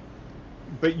 right? Like,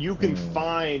 but you can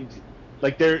find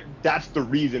like that's the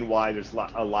reason why there's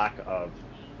a lack of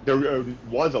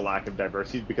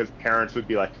diversity, because parents would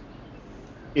be like,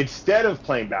 instead of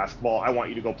playing basketball, I want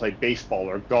you to go play baseball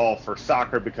or golf or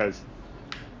soccer, because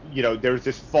there's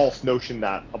this false notion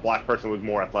that a black person was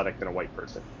more athletic than a white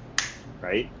person,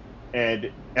 right?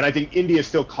 And I think India is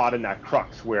still caught in that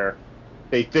crux where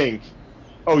they think,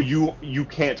 oh, you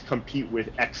can't compete with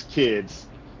X kids,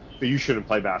 so you shouldn't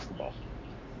play basketball,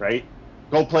 right?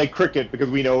 Go play cricket, because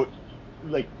we know,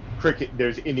 like, cricket,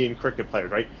 there's Indian cricket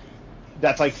players, right?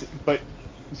 That's like, but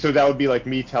so that would be like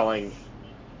me telling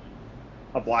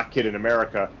a black kid in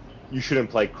America, you shouldn't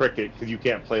play cricket because you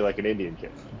can't play like an Indian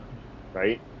kid,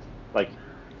 right? Like,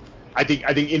 I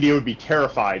think India would be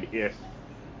terrified if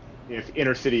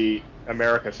inner city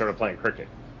America started playing cricket,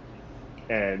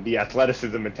 and the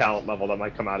athleticism and talent level that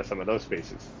might come out of some of those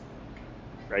spaces,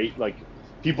 right? Like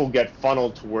people get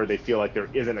funneled to where they feel like there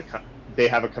isn't they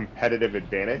have a competitive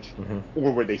advantage,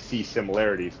 or where they see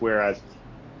similarities. Whereas,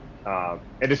 and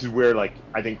this is where like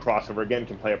I think crossover again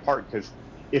can play a part, because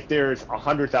if there's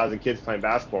 100,000 kids playing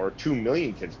basketball or 2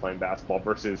 million kids playing basketball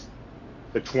versus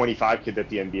the 25 kids at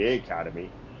the NBA academy,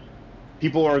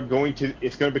 people are it's going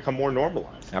to become more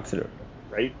normalized. Absolutely.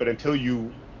 Right? But until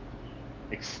you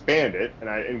expand it,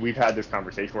 and we've had this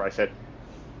conversation where I said,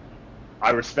 I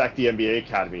respect the NBA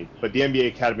academy, but the NBA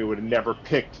academy would have never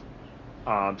picked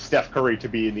Steph Curry to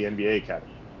be in the NBA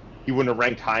academy. He wouldn't have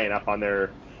ranked high enough on their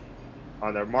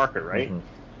market, right?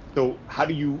 So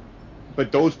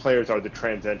but those players are the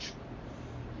transition.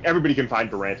 Everybody can find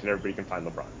Durant and everybody can find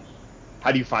LeBron.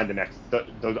 How do you find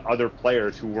those other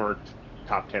players who weren't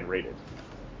top 10 rated?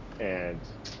 And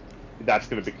that's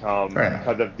going to become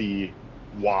because of the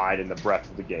wide and the breadth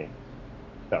of the game.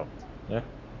 So, yeah.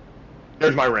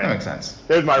 There's my rant. That makes sense.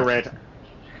 There's my rant.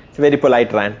 It's a very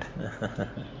polite rant.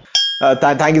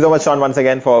 Thank you so much, Sean, once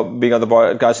again for being on the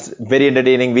podcast. Very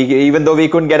entertaining. Even though we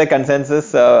couldn't get a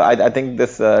consensus, I think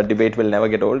this debate will never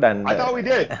get old. And I thought we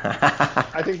did.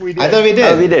 I think we did. I thought we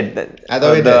did. We did. I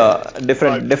thought we did.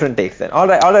 Different takes then. All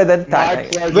right then. My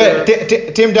pleasure. Well,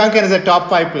 Tim Duncan is a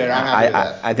top 5 player. I'm happy with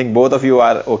that. I think both of you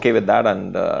are okay with that,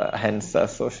 and hence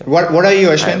social. What are you,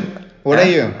 Ashwin? What are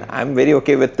you? I'm very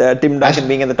okay with Tim Duncan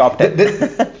being in the top 10.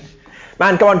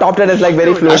 Man, come on, top 10 is like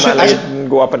very fluid, man. Like,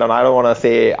 go up and down. I don't want to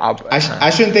say up.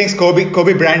 Ashwin thinks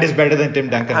Kobe Bryant is better than Tim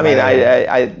Duncan. I mean,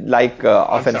 I like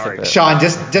offensive players. Sean,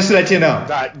 just to let you know.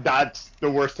 That's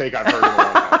the worst take I've heard in a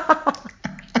long time.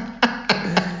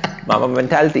 Mama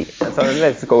mentality. That's what it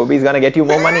is. Kobe's going to get you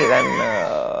more money than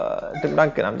Tim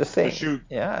Duncan. I'm just saying. Shoot.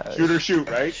 Yeah. Shoot or shoot,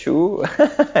 right? Shoot.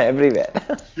 Everywhere.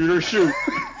 Shoot or shoot.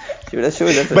 Shoot or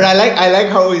shoot. But I like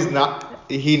how he's not.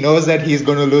 He knows that he's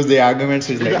going to lose the argument,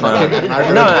 so he's like, I'm not going to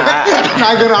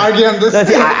argue on this. No,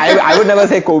 see, I would never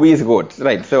say Kobe is GOAT,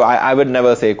 right? So I would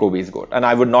never say Kobe is GOAT, and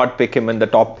I would not pick him in the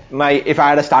top. If I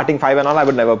had a starting 5 and all, I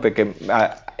would never pick him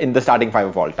in the starting 5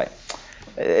 of all time.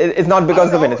 It's not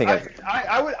because of anything else.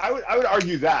 I would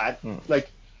argue that like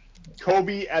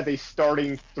Kobe as a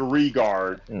starting 3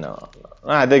 guard. No.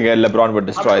 I think LeBron would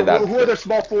destroy that. Who are the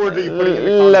small forwards that you putting in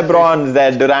the LeBron's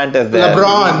there, Durant is there.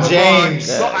 LeBron James.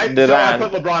 So I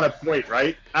put LeBron at point,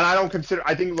 right? And I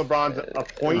think LeBron's a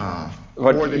point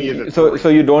more than he is at so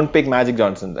you don't pick Magic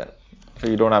Johnson then? So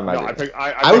you don't have Magic? No,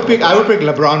 I would pick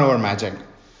LeBron over Magic.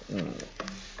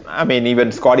 I mean,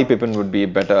 even Scottie Pippen would be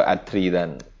better at 3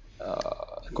 than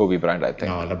Kobe Bryant, I think.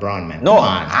 No, LeBron, man. No,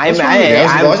 I was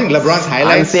watching LeBron's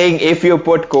highlights. I'm saying if you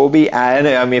put Kobe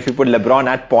and if you put LeBron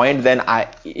at point, then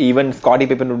even Scottie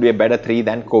Pippen would be a better 3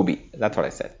 than Kobe. That's what I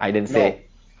said. I didn't say.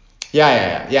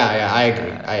 Yeah. I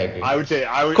agree. I would say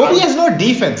Kobe has no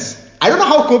defense. I don't know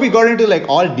how Kobe got into like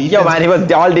all defense. Yeah, man, he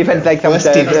was all defense like some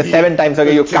 7 times.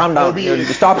 Okay, you calm down.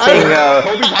 Stop saying.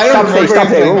 Stop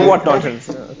saying. What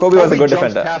nonsense. Kobe was a good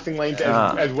defender. Passing lanes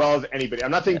as well as anybody. I'm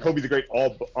not saying Kobe's a great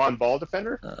on-ball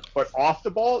defender, but off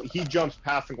the ball, he jumps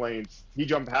passing lanes. He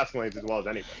jumped passing lanes as well as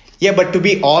anybody. Yeah, but to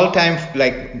be all-time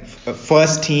like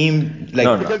first team,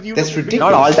 like that's ridiculous.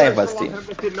 Not all-time first team.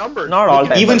 Not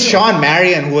all-time. Even Sean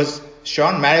Marion was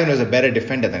a better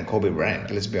defender than Kobe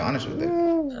Bryant. Let's be honest with it.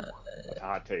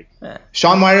 Hot take.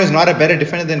 Sean Marion is not a better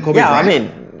defender than Kobe Bryant. Yeah, I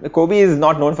mean, Kobe is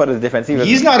not known for his defense.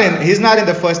 He's not in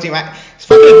the first team.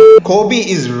 Kobe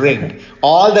is rigged.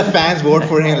 All the fans vote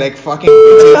for him like fucking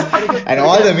bitches, and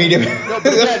all the media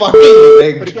is fucking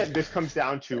rigged. But again, this comes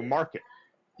down to market,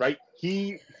 right?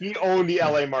 He owned the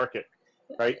LA market,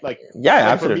 right? Like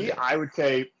absolutely. For me, I would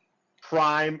say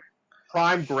prime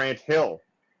Grant Hill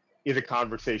is a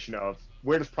conversation of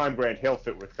where does prime Grant Hill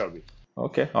fit with Kobe?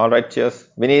 Okay. All right. Cheers.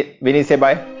 Vinny, say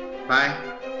bye.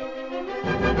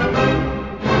 Bye.